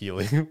 Jeff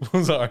Keighley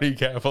was already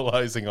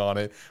capitalizing on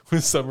it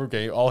with Summer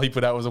Game. All he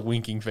put out was a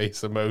winking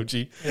face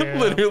emoji. Yeah.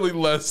 Literally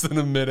less than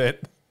a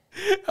minute.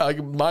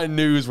 Like my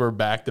news were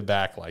back to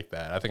back like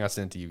that. I think I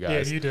sent it to you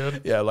guys. Yeah, you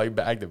did. Yeah, like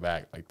back to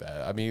back like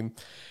that. I mean,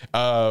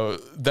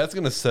 that's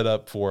going to set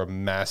up for a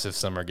massive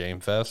Summer Game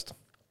Fest.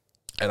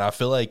 And I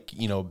feel like,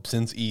 you know,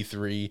 since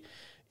E3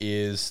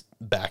 is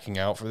backing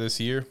out for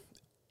this year,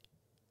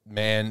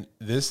 man,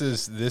 this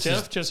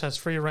Jeff just has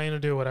free reign to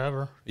do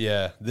whatever.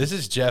 Yeah, this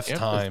is Jeff's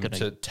time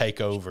to take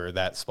over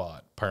that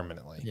spot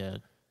permanently. Yeah,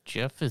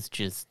 Jeff is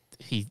just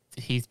he's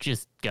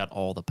just got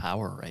all the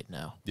power right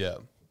now. Yeah.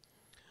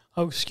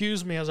 Oh,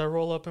 excuse me, as I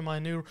roll up in my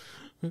new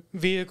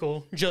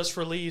vehicle just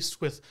released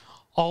with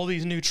all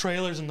these new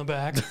trailers in the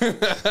back.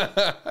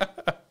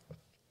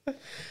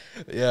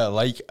 Yeah,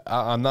 like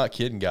I'm not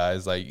kidding,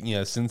 guys. Like, you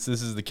know, since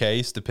this is the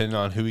case, depending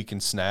on who he can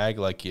snag,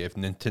 like if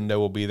Nintendo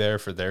will be there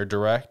for their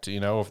direct, you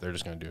know, if they're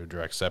just going to do a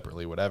direct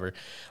separately, whatever.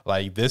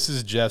 Like, this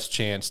is Jeff's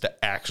chance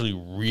to actually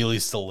really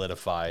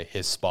solidify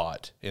his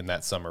spot in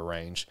that summer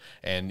range.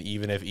 And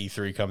even if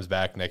E3 comes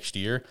back next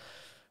year,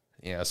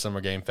 you know, Summer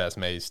Game Fest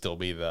may still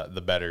be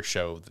the better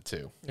show of the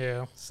two.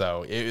 Yeah.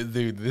 So,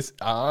 dude,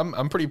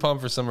 I'm pretty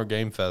pumped for Summer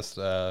Game Fest.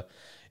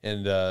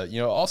 And,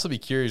 you know, also be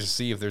curious to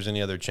see if there's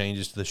any other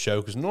changes to the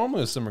show. Because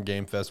normally with Summer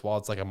Game Fest, while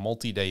it's like a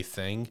multi-day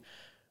thing,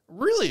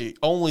 really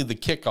only the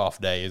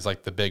kickoff day is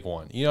like the big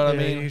one. You know what I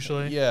mean?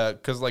 Usually. Yeah,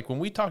 because like when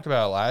we talked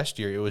about it last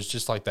year, it was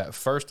just like that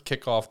first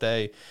kickoff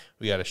day.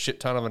 We got a shit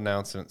ton of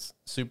announcements.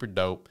 Super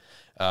dope.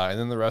 And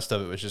then the rest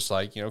of it was just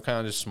like, you know, kind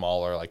of just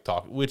smaller, like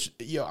talk, which,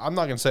 you know, I'm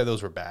not going to say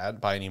those were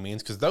bad by any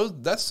means, because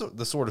that's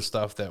the sort of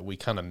stuff that we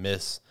kind of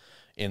miss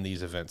in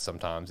these events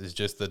sometimes, is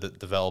just the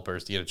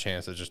developers to get a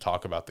chance to just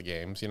talk about the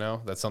games, you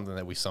know? That's something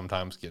that we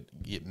sometimes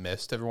get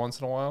missed every once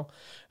in a while.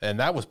 And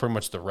that was pretty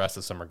much the rest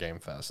of Summer Game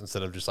Fest,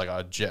 instead of just like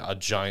a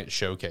giant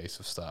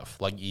showcase of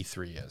stuff like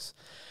E3 is.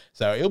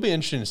 So it'll be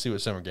interesting to see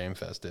what Summer Game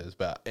Fest is.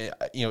 But,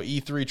 you know,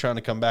 E3 trying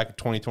to come back in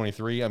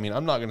 2023, I mean,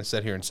 I'm not going to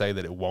sit here and say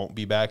that it won't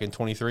be back in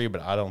 23,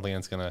 but I don't think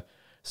it's going to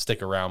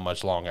stick around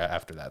much longer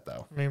after that,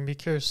 though. I mean, be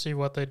curious to see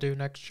what they do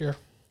next year.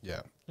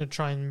 Yeah. And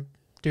try and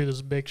do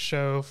this big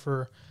show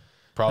for...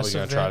 Probably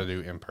going to try to do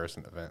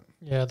in-person event.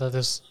 Yeah, that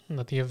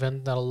the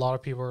event that a lot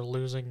of people are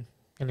losing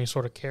any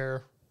sort of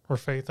care or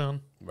faith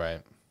in.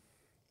 Right.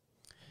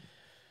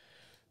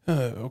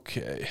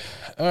 Okay.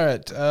 All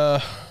right.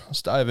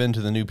 Let's dive into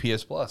the new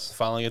PS Plus.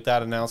 Finally get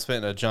that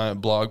announcement in a giant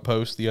blog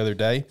post the other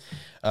day.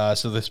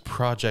 So this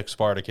Project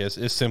Spartacus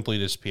is simply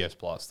just PS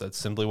Plus. That's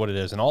simply what it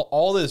is. And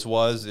all this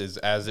is,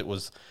 as it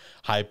was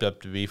hyped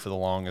up to be for the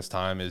longest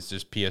time, is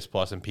just PS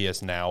Plus and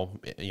PS Now,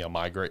 you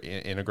know,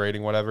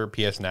 integrating whatever.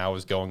 PS Now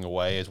is going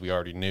away, as we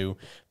already knew.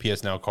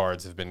 PS Now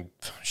cards have been,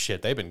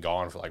 they've been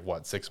gone for like,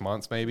 what, 6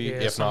 months maybe? Yeah,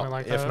 if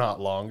not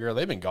longer.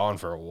 They've been gone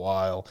for a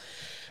while.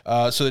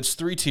 So it's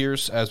 3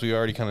 tiers, as we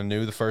already kind of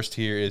knew. The first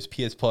tier is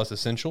PS Plus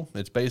Essential.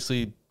 It's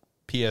basically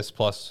PS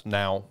Plus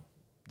Now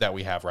that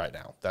we have right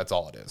now. That's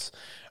all it is.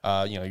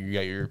 You know, you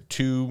got your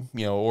 2,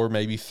 you know, or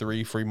maybe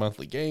 3 free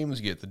monthly games.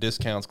 You get the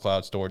discounts,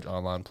 cloud storage,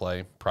 online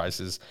play,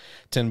 prices,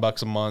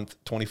 $10 a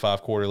month,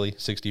 $25 quarterly,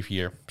 $60 a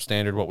year.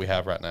 Standard what we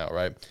have right now,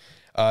 right?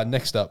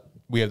 Next up,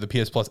 We have the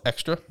PS Plus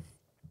Extra.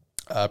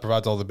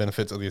 Provides all the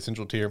benefits of the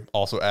essential tier.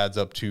 Also adds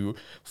up to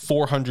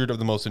 400 of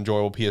the most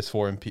enjoyable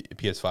PS4 and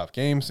PS5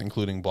 games,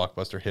 including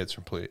blockbuster hits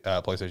from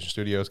PlayStation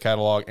Studios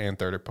catalog and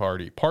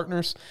third-party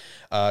partners.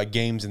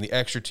 Games in the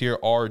extra tier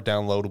are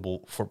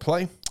downloadable for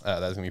play.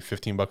 That's going to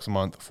be $15 a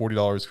month,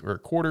 $40 for a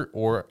quarter,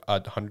 or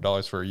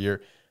 $100 for a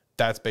year.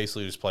 That's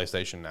basically just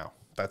PlayStation Now.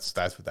 That's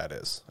what that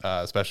is,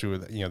 especially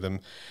with them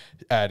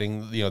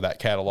adding that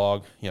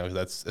catalog.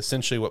 That's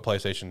essentially what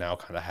PlayStation Now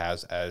kind of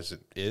has as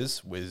it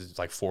is, with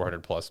like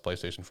 400 plus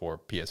PlayStation 4,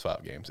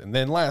 PS5 games. And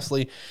then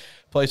lastly,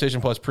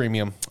 PlayStation Plus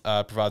Premium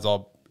provides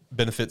all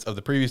benefits of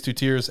the previous two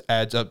tiers,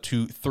 adds up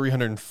to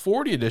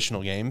 340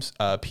 additional games.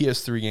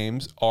 PS3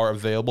 games are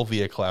available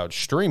via cloud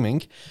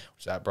streaming,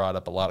 which that brought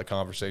up a lot of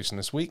conversation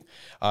this week.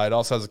 It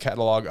also has a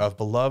catalog of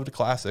beloved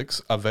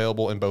classics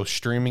available in both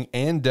streaming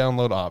and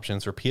download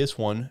options for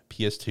PS1,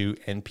 PS2,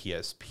 and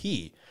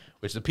PSP,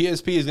 which the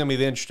PSP is going to be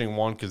the interesting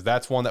one because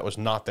that's one that was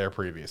not there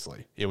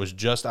previously. It was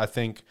just, I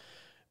think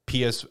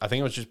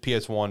it was just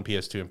PS1,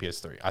 PS2, and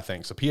PS3, I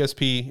think. So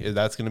PSP,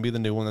 that's going to be the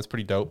new one. That's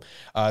pretty dope.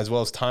 As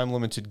well as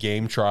time-limited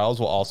game trials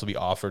will also be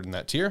offered in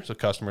that tier, so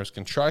customers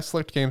can try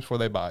select games before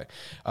they buy.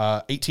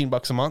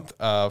 $18 a month,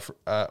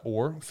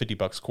 or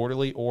 $50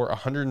 quarterly, or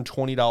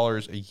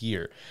 $120 a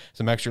year.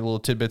 Some extra little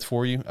tidbits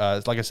for you.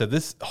 Like I said,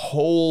 this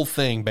whole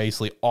thing,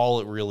 basically,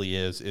 all it really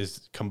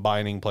is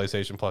combining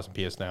PlayStation Plus and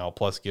PS Now,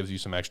 plus gives you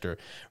some extra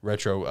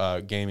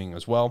retro gaming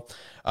as well.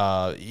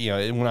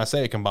 And when I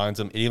say it combines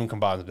them, it even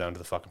combines them down to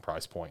the fucking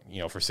price point.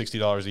 For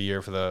 $60 a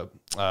year for the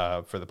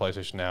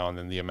PlayStation Now, and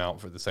then the amount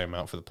for the same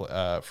amount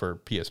for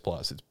PS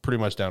Plus, it's pretty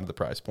much down to the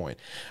price point.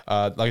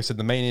 Like I said,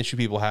 the main issue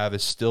people have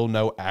is still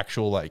no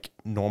actual like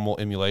normal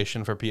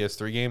emulation for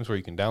PS3 games where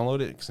you can download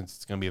it, since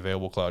it's going to be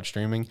available cloud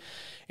streaming.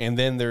 And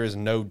then there is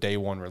no day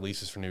one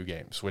releases for new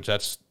games, which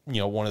that's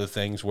one of the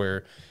things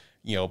where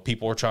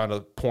people are trying to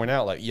point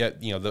out, like,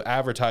 the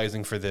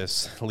advertising for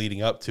this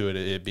leading up to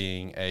it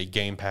being a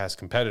Game Pass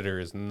competitor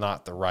is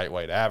not the right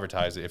way to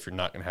advertise it if you're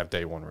not going to have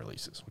day one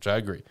releases, which I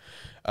agree.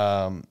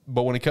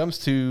 But when it comes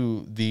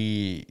to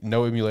the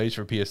no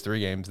emulation for PS3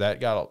 games,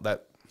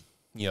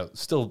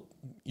 still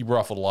you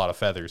ruffled a lot of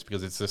feathers,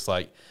 because it's just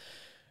like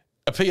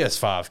a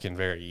PS5 can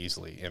very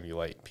easily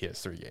emulate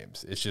PS3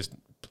 games. It's just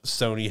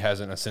Sony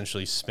hasn't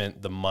essentially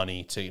spent the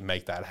money to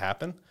make that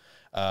happen.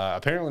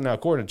 Apparently now,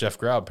 according to Jeff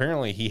Grau,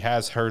 apparently he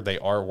has heard they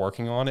are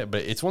working on it,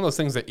 but it's one of those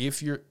things that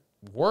if you're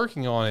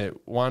working on it,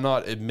 why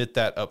not admit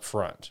that up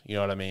front? You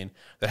know what I mean?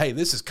 That, hey,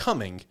 this is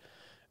coming,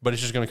 but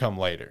it's just going to come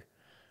later,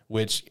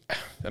 which,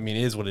 I mean,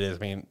 is what it is.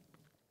 I mean,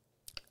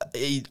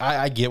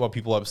 I get why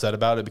people are upset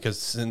about it, because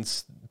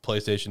since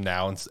PlayStation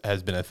Now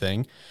has been a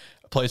thing,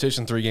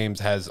 PlayStation 3 games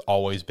has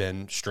always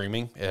been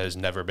streaming. It has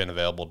never been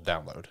available to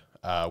download,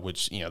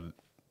 which,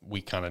 we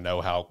kind of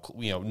know how,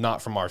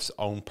 not from our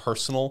own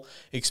personal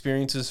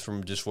experiences,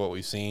 from just what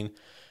we've seen,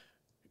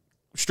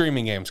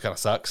 streaming games kind of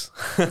sucks.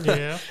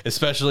 Yeah.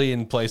 Especially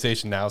in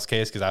PlayStation Now's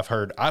case, because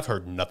I've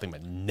heard nothing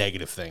but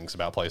negative things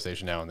about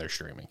PlayStation Now and their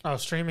streaming. Oh,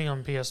 streaming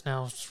on PS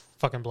Now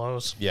fucking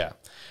blows. Yeah.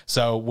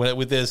 So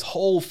with this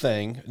whole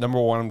thing,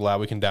 number one, I'm glad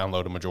we can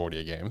download a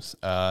majority of games.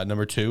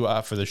 Number two,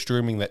 for the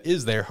streaming that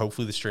is there,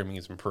 hopefully the streaming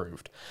is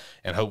improved,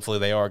 and hopefully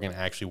they are going to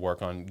actually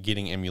work on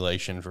getting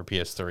emulation for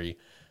PS3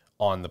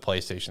 on the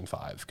PlayStation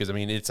 5, because I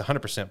mean it's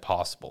 100%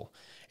 possible.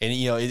 And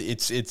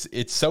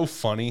it's so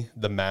funny,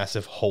 the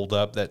massive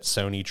holdup that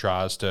Sony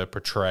tries to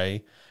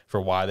portray for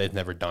why they've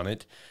never done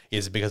it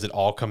is because it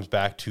all comes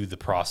back to the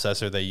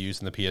processor they use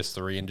in the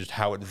PS3 and just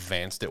how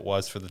advanced it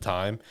was for the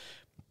time.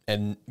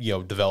 And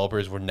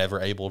developers were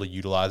never able to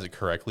utilize it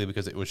correctly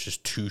because it was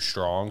just too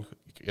strong.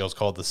 It was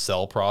called the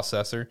Cell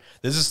processor.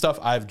 This is stuff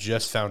I've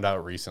just found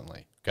out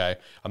recently. Okay,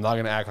 I'm not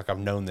going to act like I've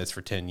known this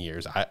for 10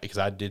 years because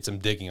I did some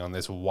digging on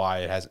this, why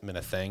it hasn't been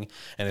a thing.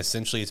 And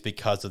essentially it's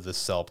because of the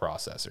Cell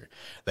processor.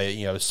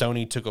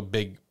 Sony took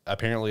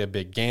apparently a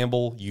big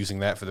gamble using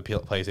that for the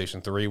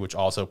PlayStation 3, which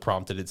also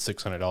prompted its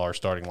 $600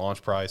 starting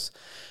launch price.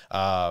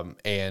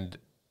 And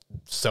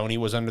Sony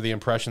was under the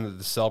impression that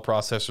the Cell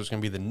processor was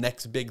going to be the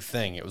next big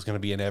thing. It was going to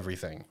be in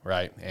everything,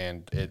 right?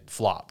 And it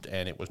flopped,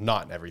 and it was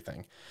not in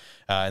everything.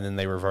 And then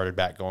they reverted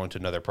back, going to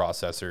another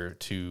processor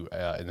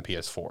in the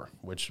PS4,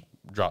 which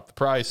dropped the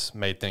price,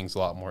 made things a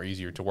lot more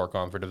easier to work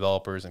on for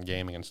developers and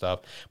gaming and stuff.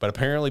 But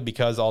apparently,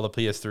 because all the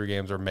PS3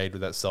 games are made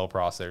with that Cell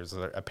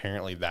processor,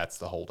 apparently that's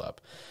the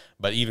holdup.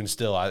 But even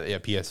still,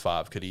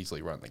 PS5 could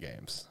easily run the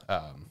games.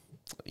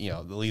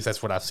 At least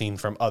that's what I've seen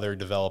from other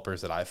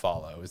developers that I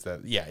follow, is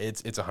that, yeah,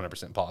 it's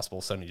 100%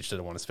 possible. Sony just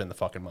didn't want to spend the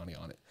fucking money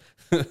on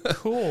it.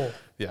 Cool.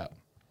 Yeah.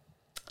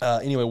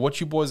 Anyway,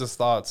 what's you boys'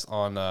 thoughts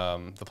on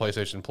the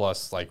PlayStation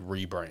Plus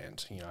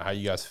rebrand? How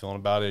you guys feeling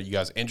about it? You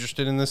guys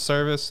interested in this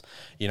service?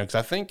 Because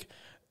I think,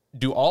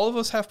 do all of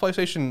us have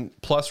PlayStation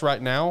Plus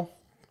right now?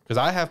 Because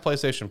I have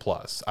PlayStation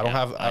Plus. I don't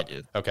have. I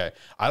do. Okay.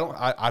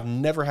 I've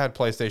never had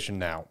PlayStation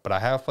Now, but I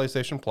have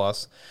PlayStation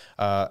Plus.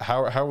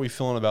 How are we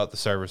feeling about the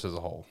service as a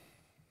whole?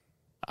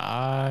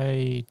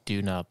 I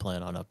do not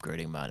plan on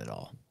upgrading mine at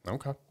all.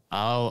 Okay.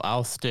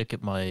 I'll stick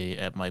at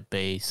my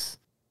base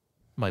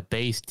my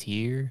base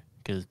tier,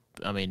 because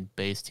I mean,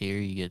 base tier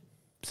you get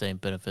same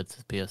benefits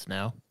as PS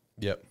Now,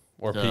 Yep.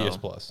 Or So- PS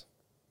Plus.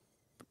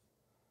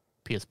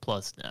 PS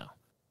Plus now.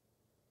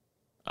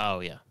 Oh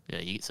yeah.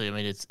 So I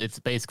mean, it's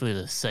basically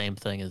the same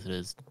thing as it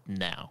is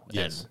now.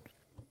 Yes.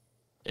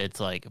 And it's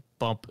like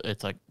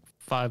It's like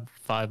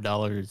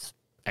 $5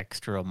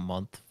 extra a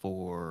month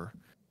for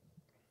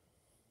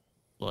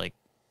like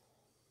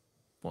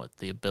what,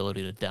 the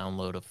ability to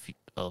download a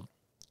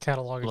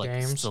Catalog of like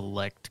games.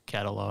 select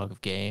catalog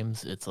of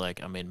games. It's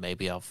like, I mean,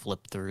 maybe I'll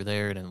flip through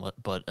there,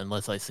 but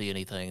unless I see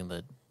anything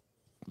that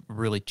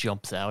really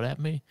jumps out at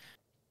me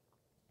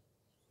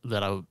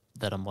that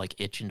I'm like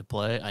itching to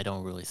play, I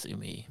don't really see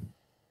me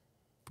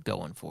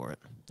going for it.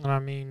 And I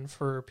mean,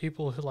 for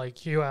people who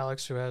like you,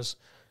 Alex, who has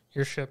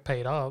your shit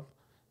paid up,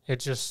 it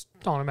just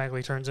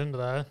automatically turns into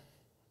that.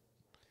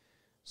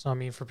 So, I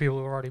mean, for people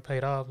who are already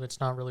paid up, it's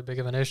not really big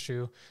of an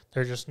issue.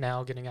 They're just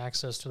now getting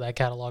access to that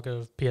catalog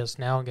of PS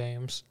Now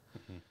games.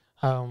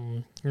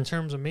 In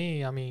terms of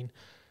me, I mean,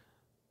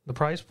 the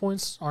price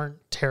points aren't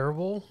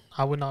terrible.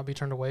 I would not be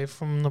turned away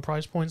from the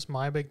price points.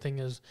 My big thing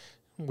is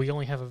we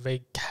only have a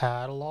vague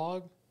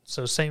catalog.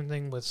 So, same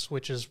thing with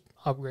Switch's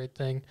upgrade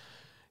thing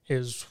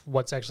is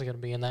what's actually going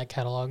to be in that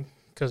catalog.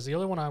 Because the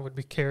other one I would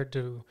be cared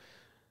to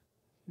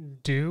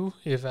do,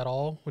 if at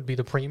all, would be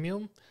the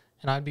premium.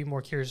 And I'd be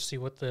more curious to see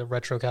what the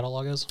retro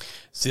catalog is.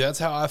 See, that's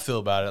how I feel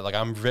about it. Like,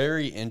 I'm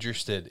very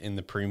interested in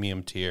the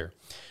premium tier.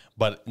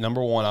 But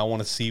number one, I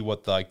want to see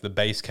what the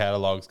base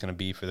catalog is going to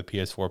be for the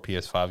PS4,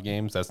 PS5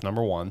 games. That's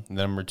number one. And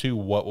number two,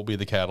 what will be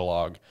the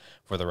catalog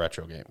for the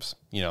retro games?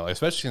 You know,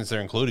 especially since they're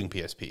including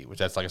PSP, which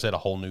that's, like I said, a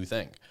whole new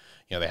thing.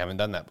 You know, they haven't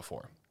done that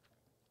before.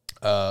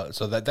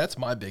 So that's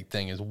my big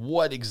thing is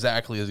what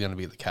exactly is going to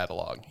be the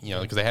catalog? You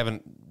know, because they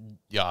haven't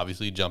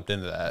obviously jumped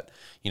into that.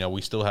 You know,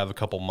 we still have a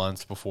couple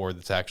months before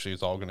this actually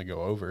is all going to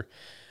go over.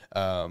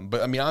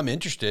 But I mean, I'm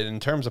interested in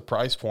terms of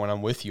price point.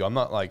 I'm with you. I'm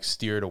not like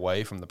steered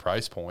away from the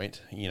price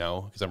point, you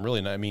know, because I'm really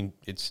not. I mean,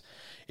 it's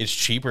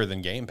cheaper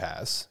than Game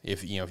Pass.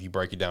 If you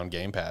break it down,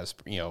 Game Pass,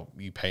 you know,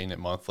 you paying it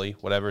monthly,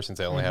 whatever. Since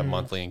they only have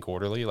monthly and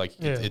quarterly, like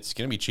it's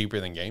going to be cheaper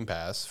than Game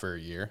Pass for a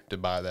year to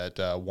buy that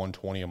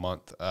 $120 a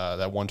month,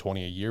 that $120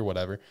 a year,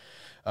 whatever.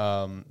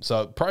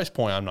 So price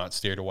point, I'm not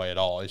steered away at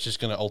all. It's just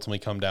going to ultimately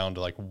come down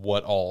to like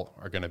what's all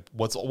going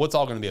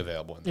to be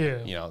available in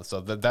there, you know, so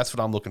that's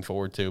what I'm looking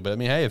forward to. But I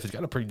mean, hey, if it's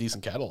got a pretty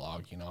decent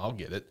catalog, you know, I'll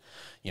get it,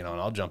 you know, and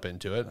I'll jump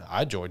into it.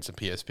 I enjoyed some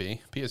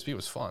PSP. PSP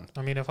was fun.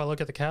 I mean, if I look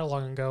at the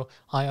catalog and go,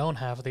 I own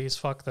half of these,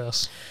 fuck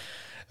this.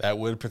 That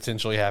would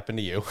potentially happen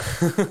to you.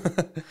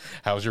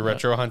 How's your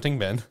retro hunting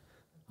been?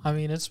 I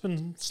mean, it's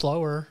been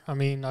slower. I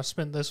mean, I've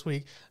spent this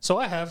week. So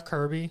I have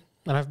Kirby,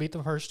 and I've beat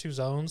the first two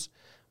zones.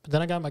 But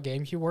then I got my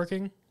GameCube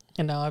working,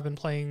 and now I've been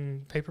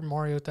playing Paper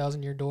Mario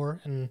Thousand Year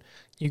Door and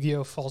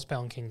Yu-Gi-Oh!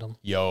 Falsebound Kingdom.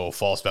 Yo,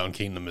 Falsebound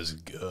Kingdom is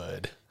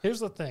good.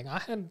 Here's the thing. I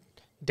had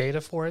data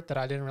for it that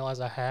I didn't realize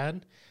I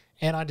had,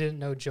 and I didn't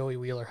know Joey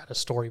Wheeler had a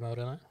story mode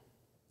in it.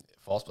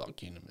 Falsebound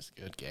Kingdom is a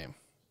good game.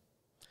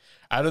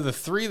 Out of the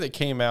three that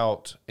came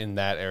out in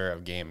that era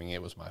of gaming,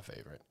 it was my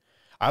favorite.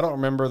 I don't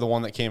remember the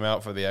one that came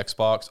out for the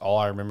Xbox. All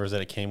I remember is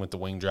that it came with the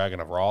Winged Dragon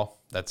of Ra.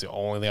 That's the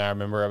only thing I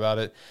remember about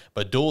it.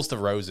 But Duelist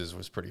of Roses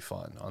was pretty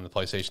fun on the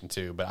PlayStation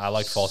 2, but I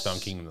liked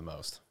Falsebound Kingdom the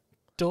most.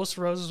 Duelist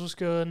of Roses was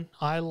good.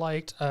 I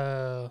liked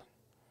the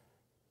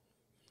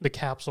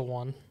Capsule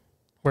one,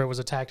 where it was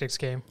a tactics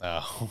game.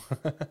 Oh.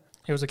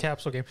 It was a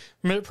capsule game.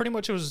 Pretty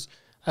much it was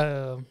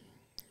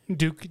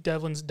Duke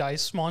Devlin's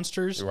Dice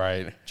Monsters,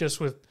 Right. just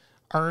with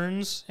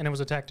urns, and it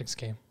was a tactics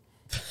game.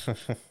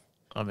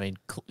 I mean,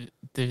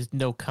 there's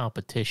no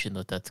competition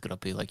that's going to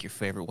be like your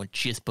favorite one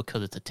just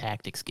because it's a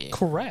tactics game.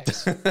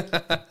 Correct.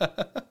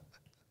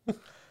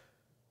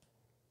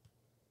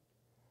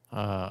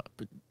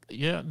 But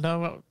yeah,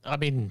 no, I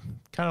mean,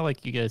 kind of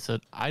like you guys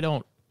said, I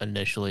don't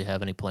initially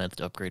have any plans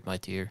to upgrade my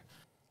tier,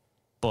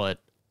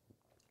 but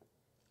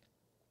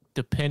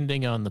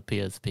depending on the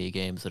PSP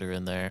games that are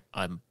in there,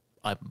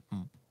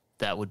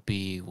 that would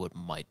be what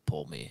might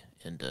pull me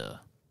into.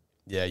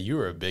 Yeah, you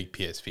were a big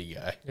PSP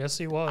guy. Yes,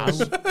 he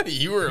was.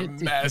 You were a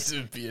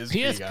massive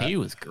PSP guy. PSP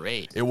was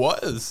great. It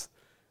was.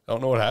 I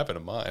don't know what happened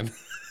to mine.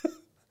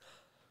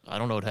 I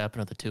don't know what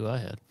happened to the two I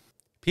had.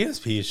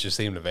 PSPs just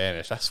seem to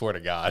vanish. I swear to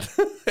God.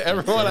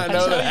 Everyone I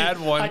know that had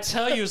one. I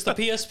tell you, it's the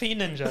PSP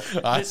ninja.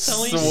 I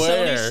swear.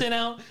 Sony sent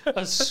out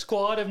a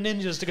squad of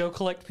ninjas to go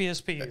collect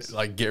PSPs.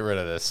 Like, get rid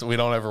of this. We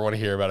don't ever want to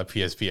hear about a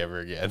PSP ever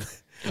again.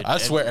 Dude, I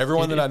swear,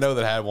 everyone that I know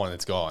that had one,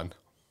 it's gone.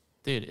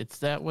 Dude, it's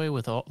that way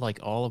with all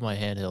of my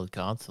handheld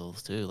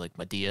consoles too. Like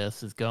my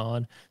DS is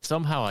gone.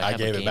 Somehow I have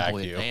gave a it Game back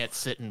Boy to you. Advance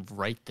sitting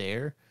right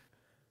there,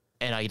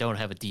 and I don't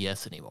have a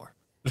DS anymore.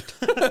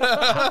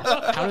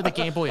 How did the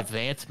Game Boy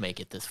Advance make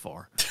it this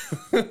far?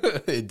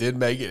 It did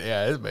make it.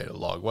 Yeah, it made it a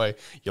long way.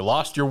 You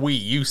lost your Wii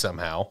U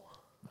somehow.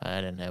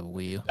 I didn't have a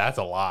Wii U. That's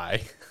a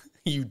lie.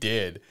 You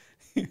did.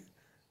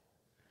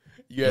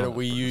 You had a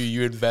Wii U.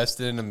 You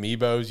invested in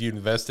Amiibos. You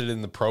invested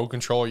in the Pro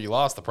Controller. You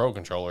lost the Pro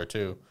Controller,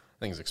 too. I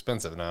think it's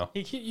expensive now.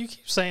 You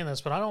keep saying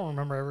this, but I don't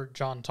remember ever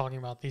John talking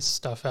about these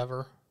stuff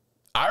ever.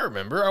 I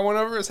remember. I went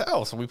over his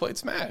house and we played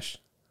Smash.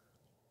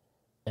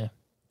 Yeah,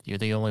 you're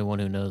the only one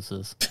who knows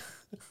this.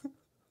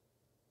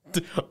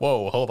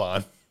 Whoa, hold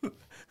on.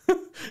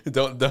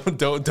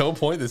 don't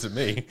point this at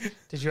me.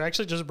 Did you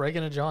actually just break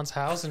into John's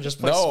house and just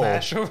play No.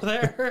 Smash over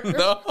there?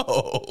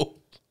 No.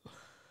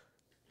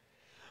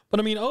 But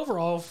I mean,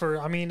 overall,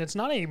 it's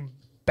not a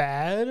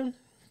bad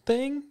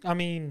thing. I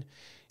mean,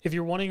 if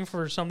you're wanting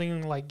for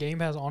something like Game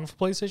Pass on for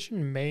PlayStation,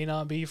 may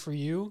not be for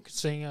you,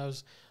 seeing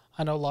as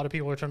I know a lot of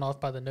people are turned off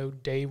by the no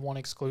day one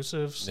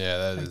exclusives Yeah,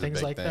 that and is a things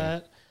big like thing.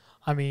 that.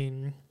 I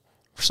mean,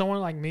 for someone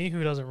like me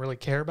who doesn't really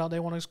care about day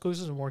one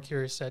exclusives, I'm more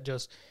curious at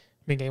just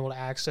being able to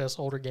access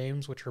older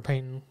games, which are a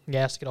pain in the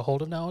ass to get a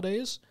hold of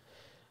nowadays.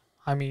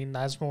 I mean,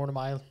 that's more to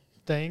my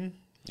thing.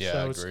 Yeah, So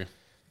I it's- agree.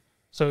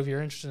 So if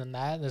you're interested in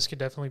that, this could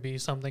definitely be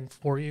something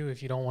for you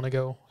if you don't want to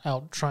go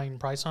out trying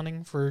price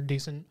hunting for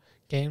decent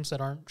games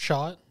that aren't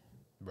shot.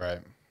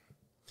 Right.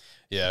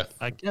 Yeah.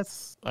 I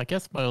guess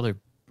my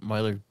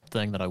other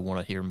thing that I want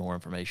to hear more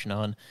information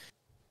on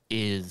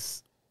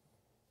is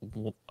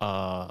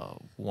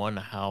one,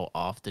 how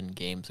often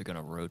games are going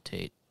to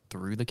rotate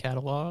through the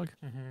catalog.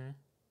 Mm-hmm.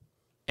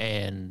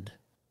 And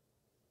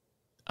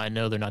I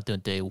know they're not doing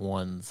day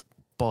ones,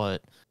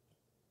 but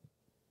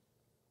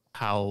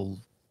how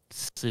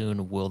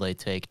soon will they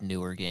take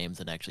newer games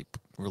and actually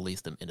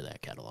release them into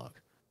that catalog?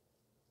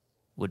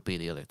 Would be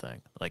the other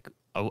thing. Like,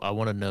 I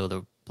want to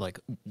know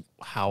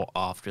how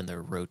often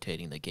they're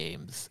rotating the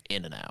games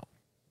in and out.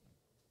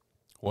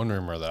 One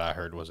rumor that I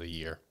heard was a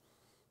year.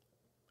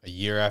 A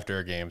year after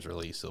a game's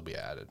release, it'll be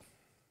added.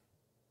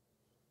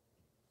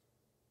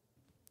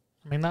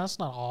 I mean, that's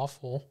not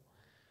awful.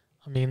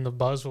 I mean, the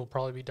buzz will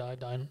probably be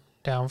died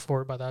down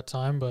for it by that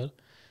time, but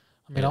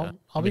I mean, Yeah.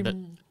 I'll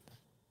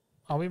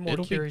be more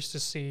It'll be- curious to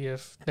see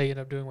if they end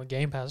up doing what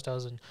Game Pass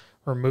does and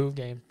remove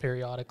games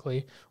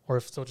periodically, or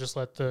if they'll just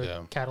let the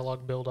Yeah.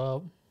 catalog build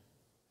up.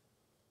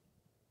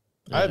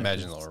 I Yeah,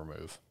 imagine 'cause they'll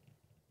remove.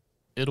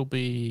 it'll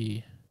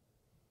be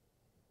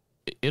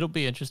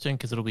interesting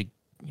because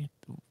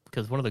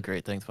one of the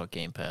great things about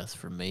Game Pass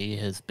for me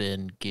has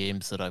been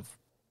games that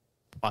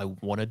I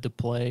wanted to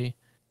play,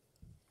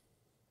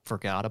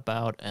 forgot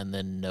about, and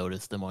then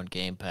noticed them on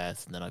Game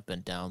Pass, and then I've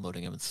been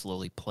downloading them and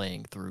slowly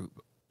playing through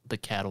the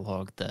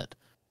catalog that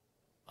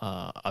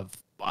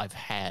I've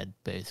had,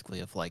 basically,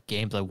 of like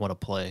games I want to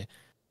play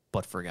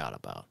but forgot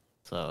about.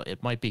 So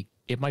it might be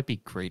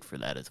great for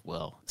that as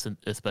well,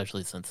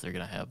 especially since they're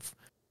gonna have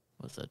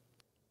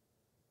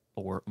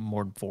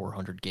more than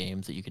 400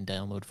 games that you can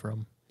download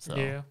from. So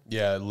Yeah.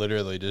 Yeah,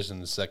 literally just in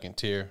the second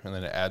tier, and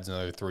then it adds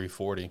another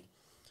 340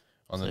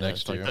 on the yeah, next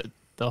it's like tier.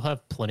 they'll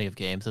have plenty of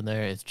games in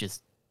there. It's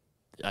just,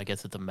 I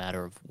guess it's a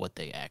matter of what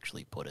they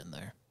actually put in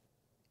there.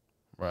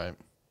 Right.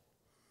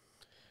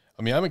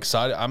 I mean, I'm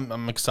excited.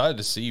 I'm excited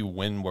to see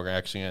when we're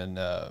actually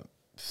gonna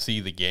see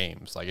the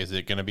games. Like, is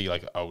it gonna be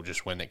like, oh,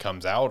 just when it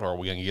comes out, or are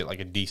we gonna get like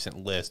a decent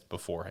list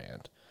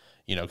beforehand?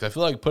 You know, because I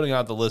feel like putting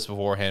out the list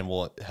beforehand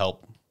will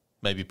help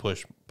maybe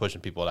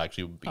pushing people to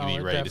actually be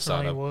It ready to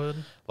sign up.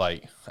 would.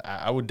 Like,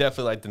 I would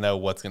definitely like to know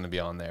what's going to be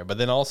on there. But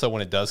then also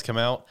when it does come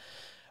out,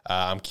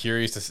 I'm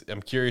curious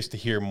to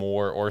hear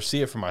more or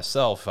see it for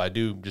myself. If I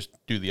do just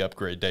do the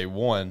upgrade day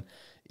one,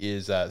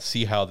 is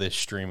see how this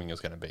streaming is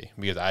going to be,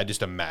 because I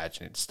just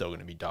imagine it's still going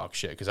to be dog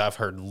shit. Because I've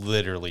heard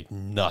literally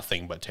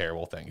nothing but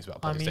terrible things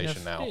about I PlayStation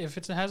mean, now. if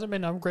it hasn't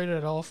been upgraded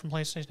at all from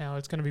PlayStation Now,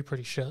 it's going to be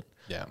pretty shit.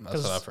 Yeah,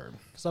 that's what I've heard.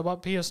 Because I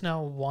bought PS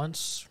Now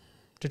once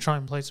to try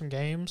and play some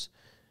games.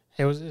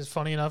 It's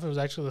funny enough, it was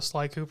actually the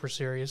Sly Cooper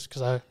series,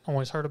 because I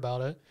always heard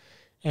about it.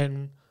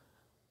 And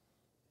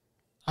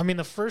I mean,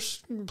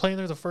 playing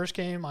through the first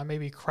game, I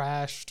maybe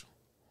crashed.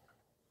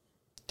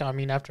 I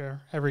mean,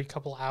 after every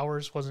couple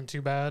hours wasn't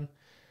too bad.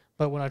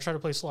 But when I tried to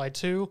play Sly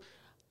 2,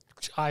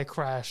 I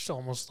crashed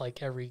almost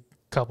like every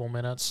couple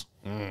minutes.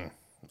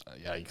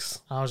 Yikes.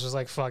 I was just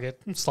like, fuck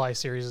it. Sly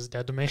series is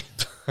dead to me.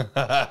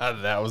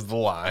 That was the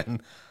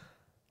line.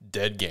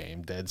 Dead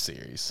game, dead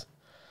series.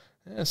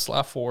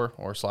 Sly 4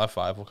 or Sly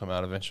 5 will come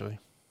out eventually.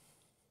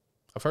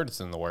 I've heard it's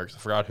in the works. I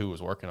forgot who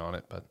was working on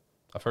it, but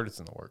I've heard it's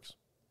in the works.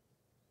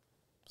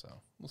 So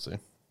we'll see.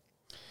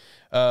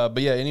 But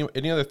yeah,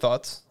 any other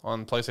thoughts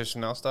on PlayStation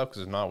Now stuff?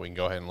 Because if not, we can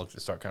go ahead and look to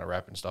start kind of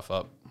wrapping stuff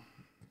up.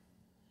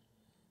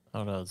 I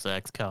don't know,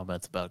 Zach's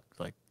comments about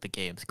like the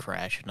games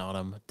crashing on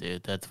him,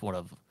 dude. That's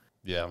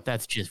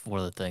just one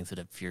of the things that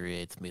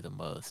infuriates me the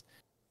most.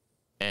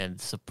 And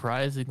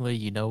surprisingly,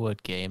 you know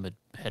what game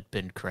had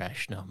been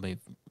crashing on me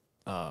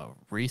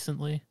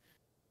recently?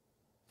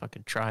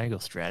 Fucking Triangle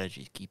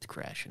Strategy keeps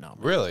crashing on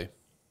me. Really?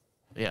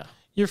 Yeah.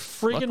 Your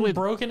freaking Luckily-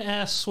 broken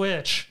ass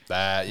Switch.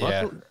 That,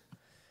 yeah. Luckily-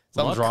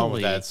 Something's wrong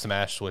with luckily- that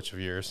Smash Switch of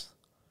yours.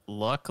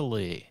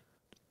 Luckily,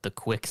 the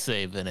quick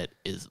save in it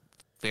is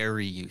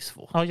very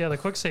useful. Oh yeah, the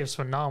quick save's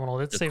phenomenal.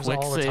 It The saves quick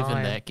all the save in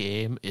time. that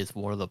game is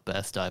one of the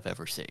best I've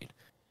ever seen.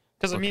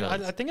 Because I mean,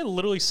 because- I think it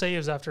literally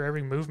saves after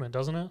every movement,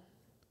 doesn't it?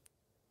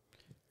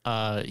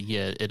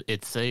 Yeah,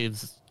 it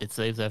saves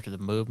after the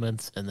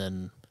movements, and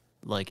then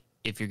like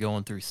if you're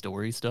going through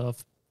story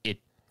stuff,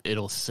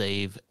 it'll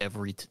save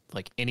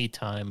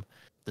anytime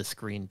the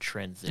screen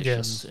transitions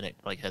Yes. and it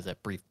like has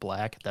that brief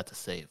black, that's a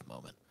save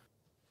moment.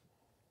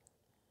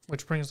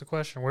 Which brings the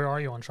question: where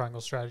are you on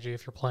Triangle Strategy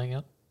if you're playing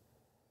it?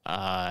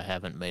 I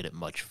haven't made it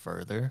much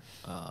further.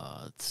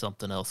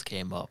 Something else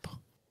came up.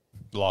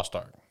 Lost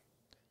Ark.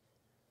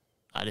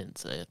 I didn't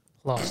say it.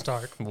 Lost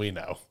Ark. We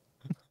know.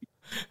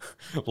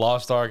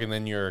 Lost Ark, and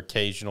then your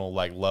occasional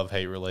like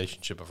love-hate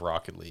relationship of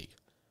Rocket League.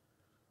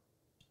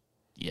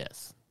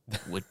 Yes.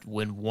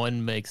 When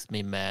one makes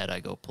me mad, I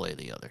go play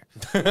the other.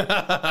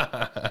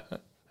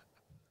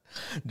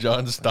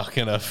 John's stuck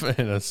in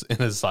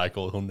a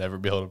cycle he'll never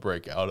be able to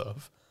break out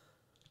of.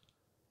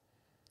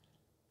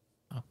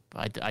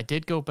 I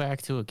did go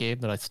back to a game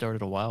that I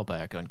started a while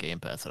back on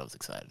Game Pass that I was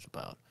excited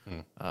about.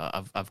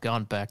 I've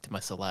gone back to my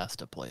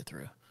Solasta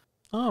playthrough.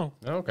 Oh,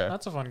 Okay.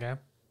 that's a fun game.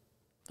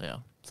 Yeah,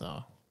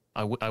 so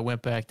I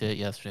went back to it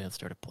yesterday and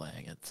started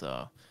playing it.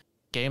 So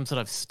games that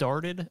I've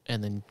started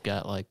and then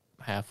got like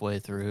halfway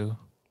through,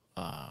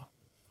 I'm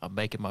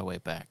making my way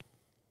back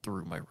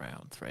through my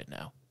rounds right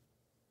now.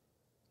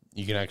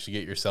 You can actually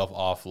get yourself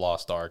off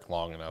Lost Ark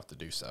long enough to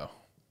do so.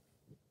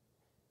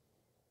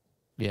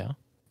 Yeah,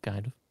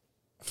 kind of.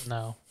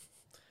 No,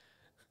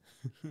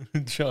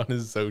 John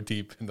is so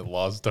deep into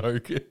Lost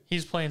Ark.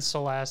 he's playing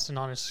Celeste, and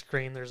on his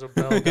screen there's a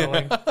bell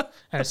going, and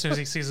as soon as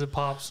he sees it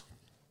pops.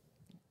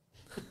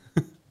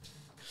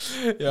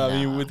 Yeah, I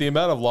mean, with the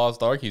amount of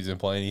Lost Ark he's been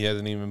playing, he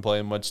hasn't even been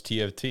playing much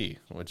TFT,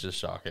 which is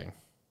shocking.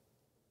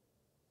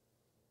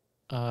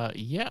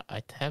 Yeah,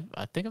 I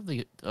think of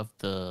the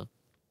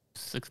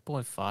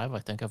 6.5, I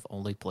think I've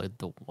only played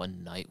the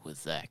one night with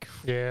Zach.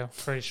 Yeah,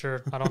 pretty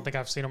sure. I don't think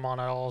I've seen him on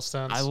at all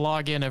since. I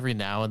log in every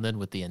now and then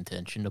with the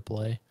intention to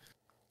play,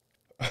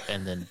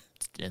 and then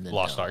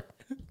Lost don't. Ark.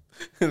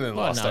 And then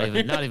Well, Lost Ark.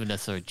 not even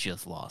necessarily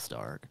just Lost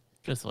Ark.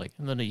 Just like,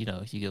 and then you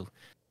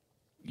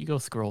go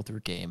scroll through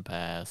Game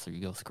Pass, or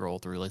you go scroll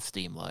through like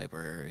Steam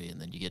library,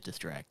 and then you get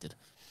distracted.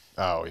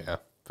 Oh, yeah.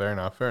 Fair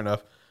enough. Fair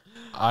enough.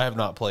 I have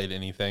not played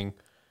anything,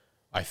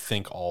 I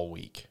think, all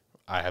week.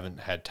 I haven't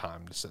had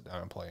time to sit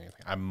down and play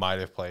anything. I might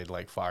have played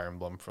like Fire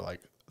Emblem for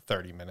like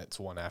 30 minutes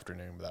one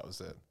afternoon, but that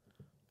was it.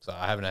 So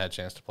I haven't had a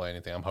chance to play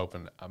anything. I'm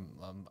hoping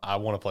I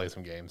want to play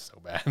some games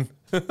so bad.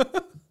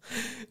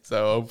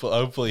 So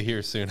hopefully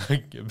here soon I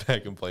can get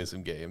back and play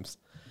some games.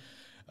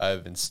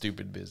 I've been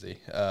stupid busy.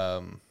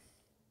 I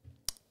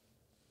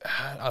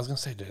was going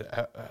to say,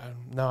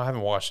 no, I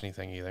haven't watched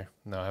anything either.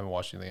 No, I haven't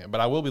watched anything.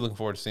 But I will be looking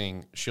forward to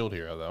seeing Shield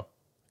Hero, though,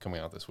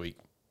 coming out this week.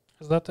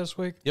 Is that this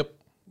week? Yep,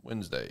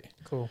 Wednesday.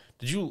 Cool.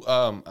 Did you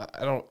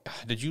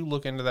did you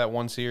look into that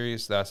one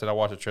series that I said I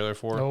watched a trailer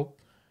for? Nope.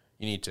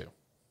 You need to.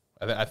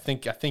 I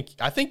think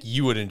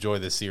you would enjoy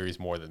this series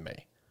more than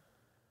me.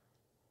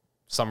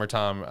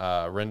 Summertime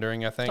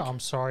Rendering, I think. I'm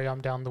sorry,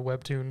 I'm down the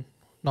webtoon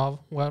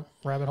novel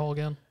rabbit hole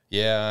again.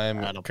 Yeah, I'm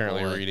Attaboy.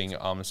 currently reading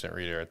Omniscient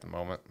Reader at the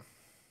moment.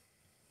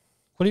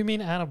 What do you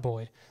mean,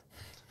 attaboy?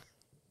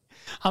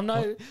 I'm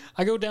not.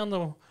 I go down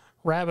the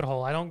rabbit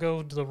hole. I don't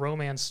go to the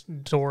romance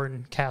door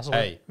in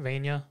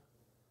Castlevania.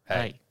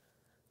 Hey.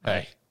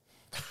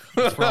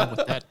 What's wrong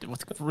with that?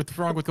 What's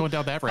wrong with going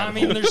down that rabbit I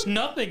mean, hole? there's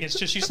nothing. It's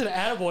just you said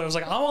attaboy. I was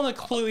like, I'm on the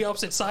completely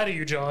opposite side of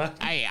you, John.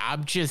 Hey,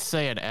 I'm just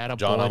saying,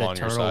 John, I'm attaboy on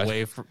to your turn side.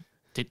 away from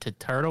to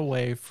turn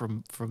away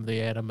from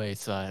the anime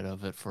side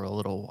of it for a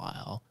little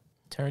while.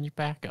 Turn your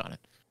back on it.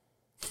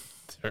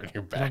 Turn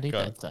your You don't back need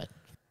on. that side.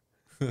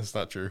 That's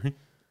not true.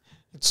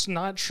 It's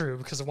not true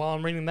because while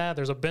I'm reading that,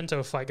 there's a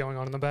bento fight going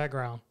on in the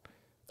background.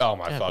 Oh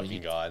my Yeah, but fucking you-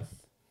 god.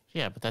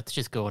 Yeah, but that's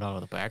just going on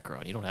in the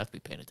background. You don't have to be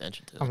paying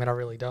attention to it. I mean, I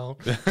really don't.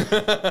 No.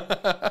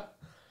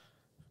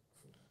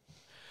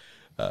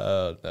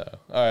 All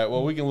right.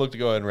 Well, we can look to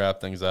go ahead and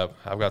wrap things up.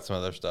 I've got some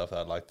other stuff that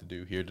I'd like to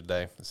do here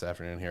today, this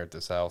afternoon, here at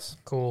this house.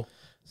 Cool.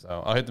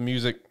 So I'll hit the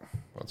music.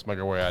 Let's make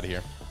our way out of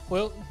here.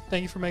 Well,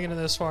 thank you for making it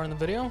this far in the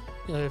video.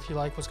 If you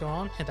like what's going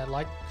on, hit that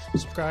like,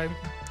 subscribe,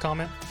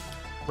 comment,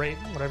 rate,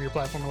 whatever your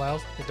platform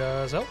allows. It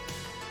does help.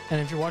 And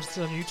if you're watching this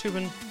on YouTube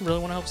and really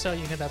want to help us out,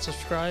 you can hit that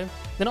subscribe.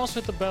 Then also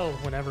hit the bell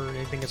whenever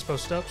anything gets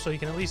posted up so you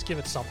can at least give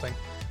it something.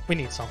 We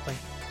need something.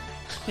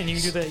 And you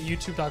can do that at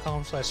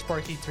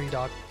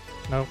youtube.com/sparky3.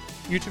 No,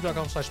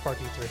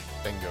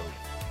 youtube.com/sparky3. Bingo.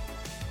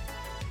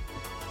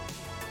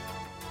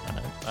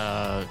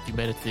 You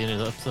made it to the end of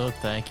the episode.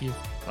 Thank you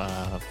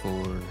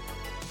for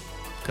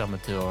coming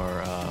to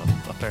our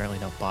apparently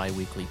not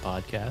bi-weekly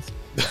podcast.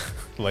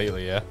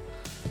 Lately, yeah.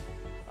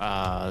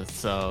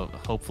 So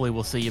hopefully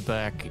we'll see you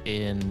back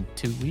in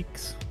 2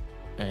 weeks,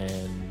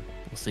 and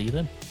we'll see you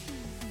then.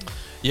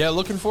 Yeah,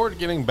 looking forward to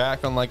getting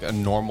back on like a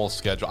normal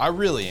schedule. I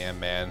really am,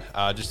 man.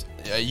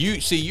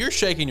 You're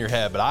shaking your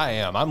head, but I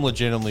am. I'm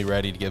legitimately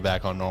ready to get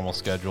back on normal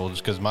schedule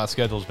just because my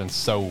schedule's been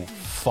so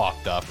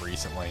fucked up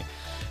recently.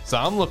 So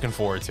I'm looking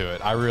forward to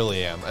it. I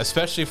really am,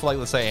 especially for like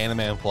let's say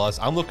Animan Plus.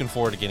 I'm looking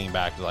forward to getting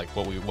back to like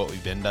what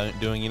we've been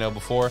doing,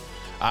 before.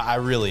 I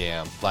really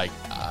am. Like,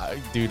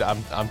 dude,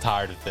 I'm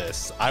tired of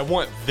this. I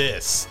want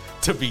this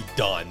to be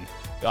done,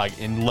 like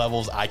in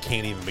levels I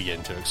can't even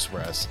begin to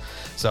express.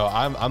 So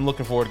I'm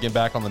looking forward to getting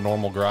back on the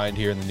normal grind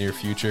here in the near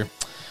future.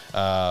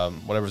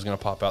 whatever's going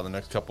to pop out in the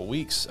next couple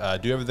weeks.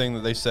 Do everything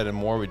that they said and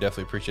more. We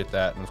definitely appreciate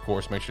that. And of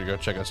course, make sure to go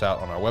check us out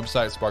on our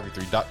website,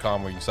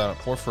 sparky3.com, where you can sign up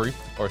for free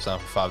or sign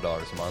up for $5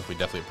 a month. We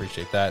definitely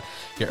appreciate that.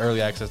 Get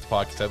early access to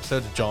podcast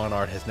episodes. John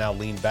Art has now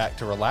leaned back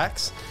to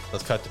relax.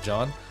 Let's cut to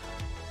John.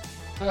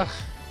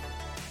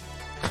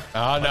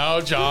 Oh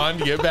no, John,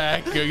 get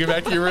back to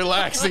your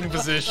relaxing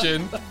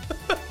position.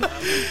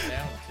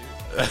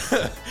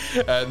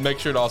 Make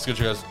sure to also go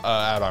check us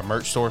out our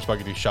merch store,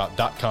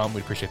 sparky3shop.com.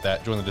 We appreciate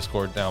that. Join the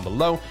Discord down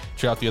below.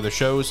 Check out the other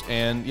shows.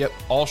 And yep,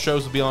 all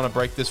shows will be on a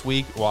break this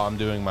week while I'm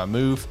doing my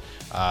move.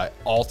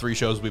 All 3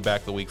 shows will be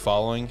back the week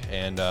following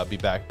and be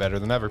back better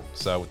than ever.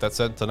 So with that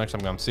said, until next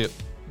time, I'm going to see you.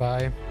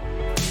 Bye.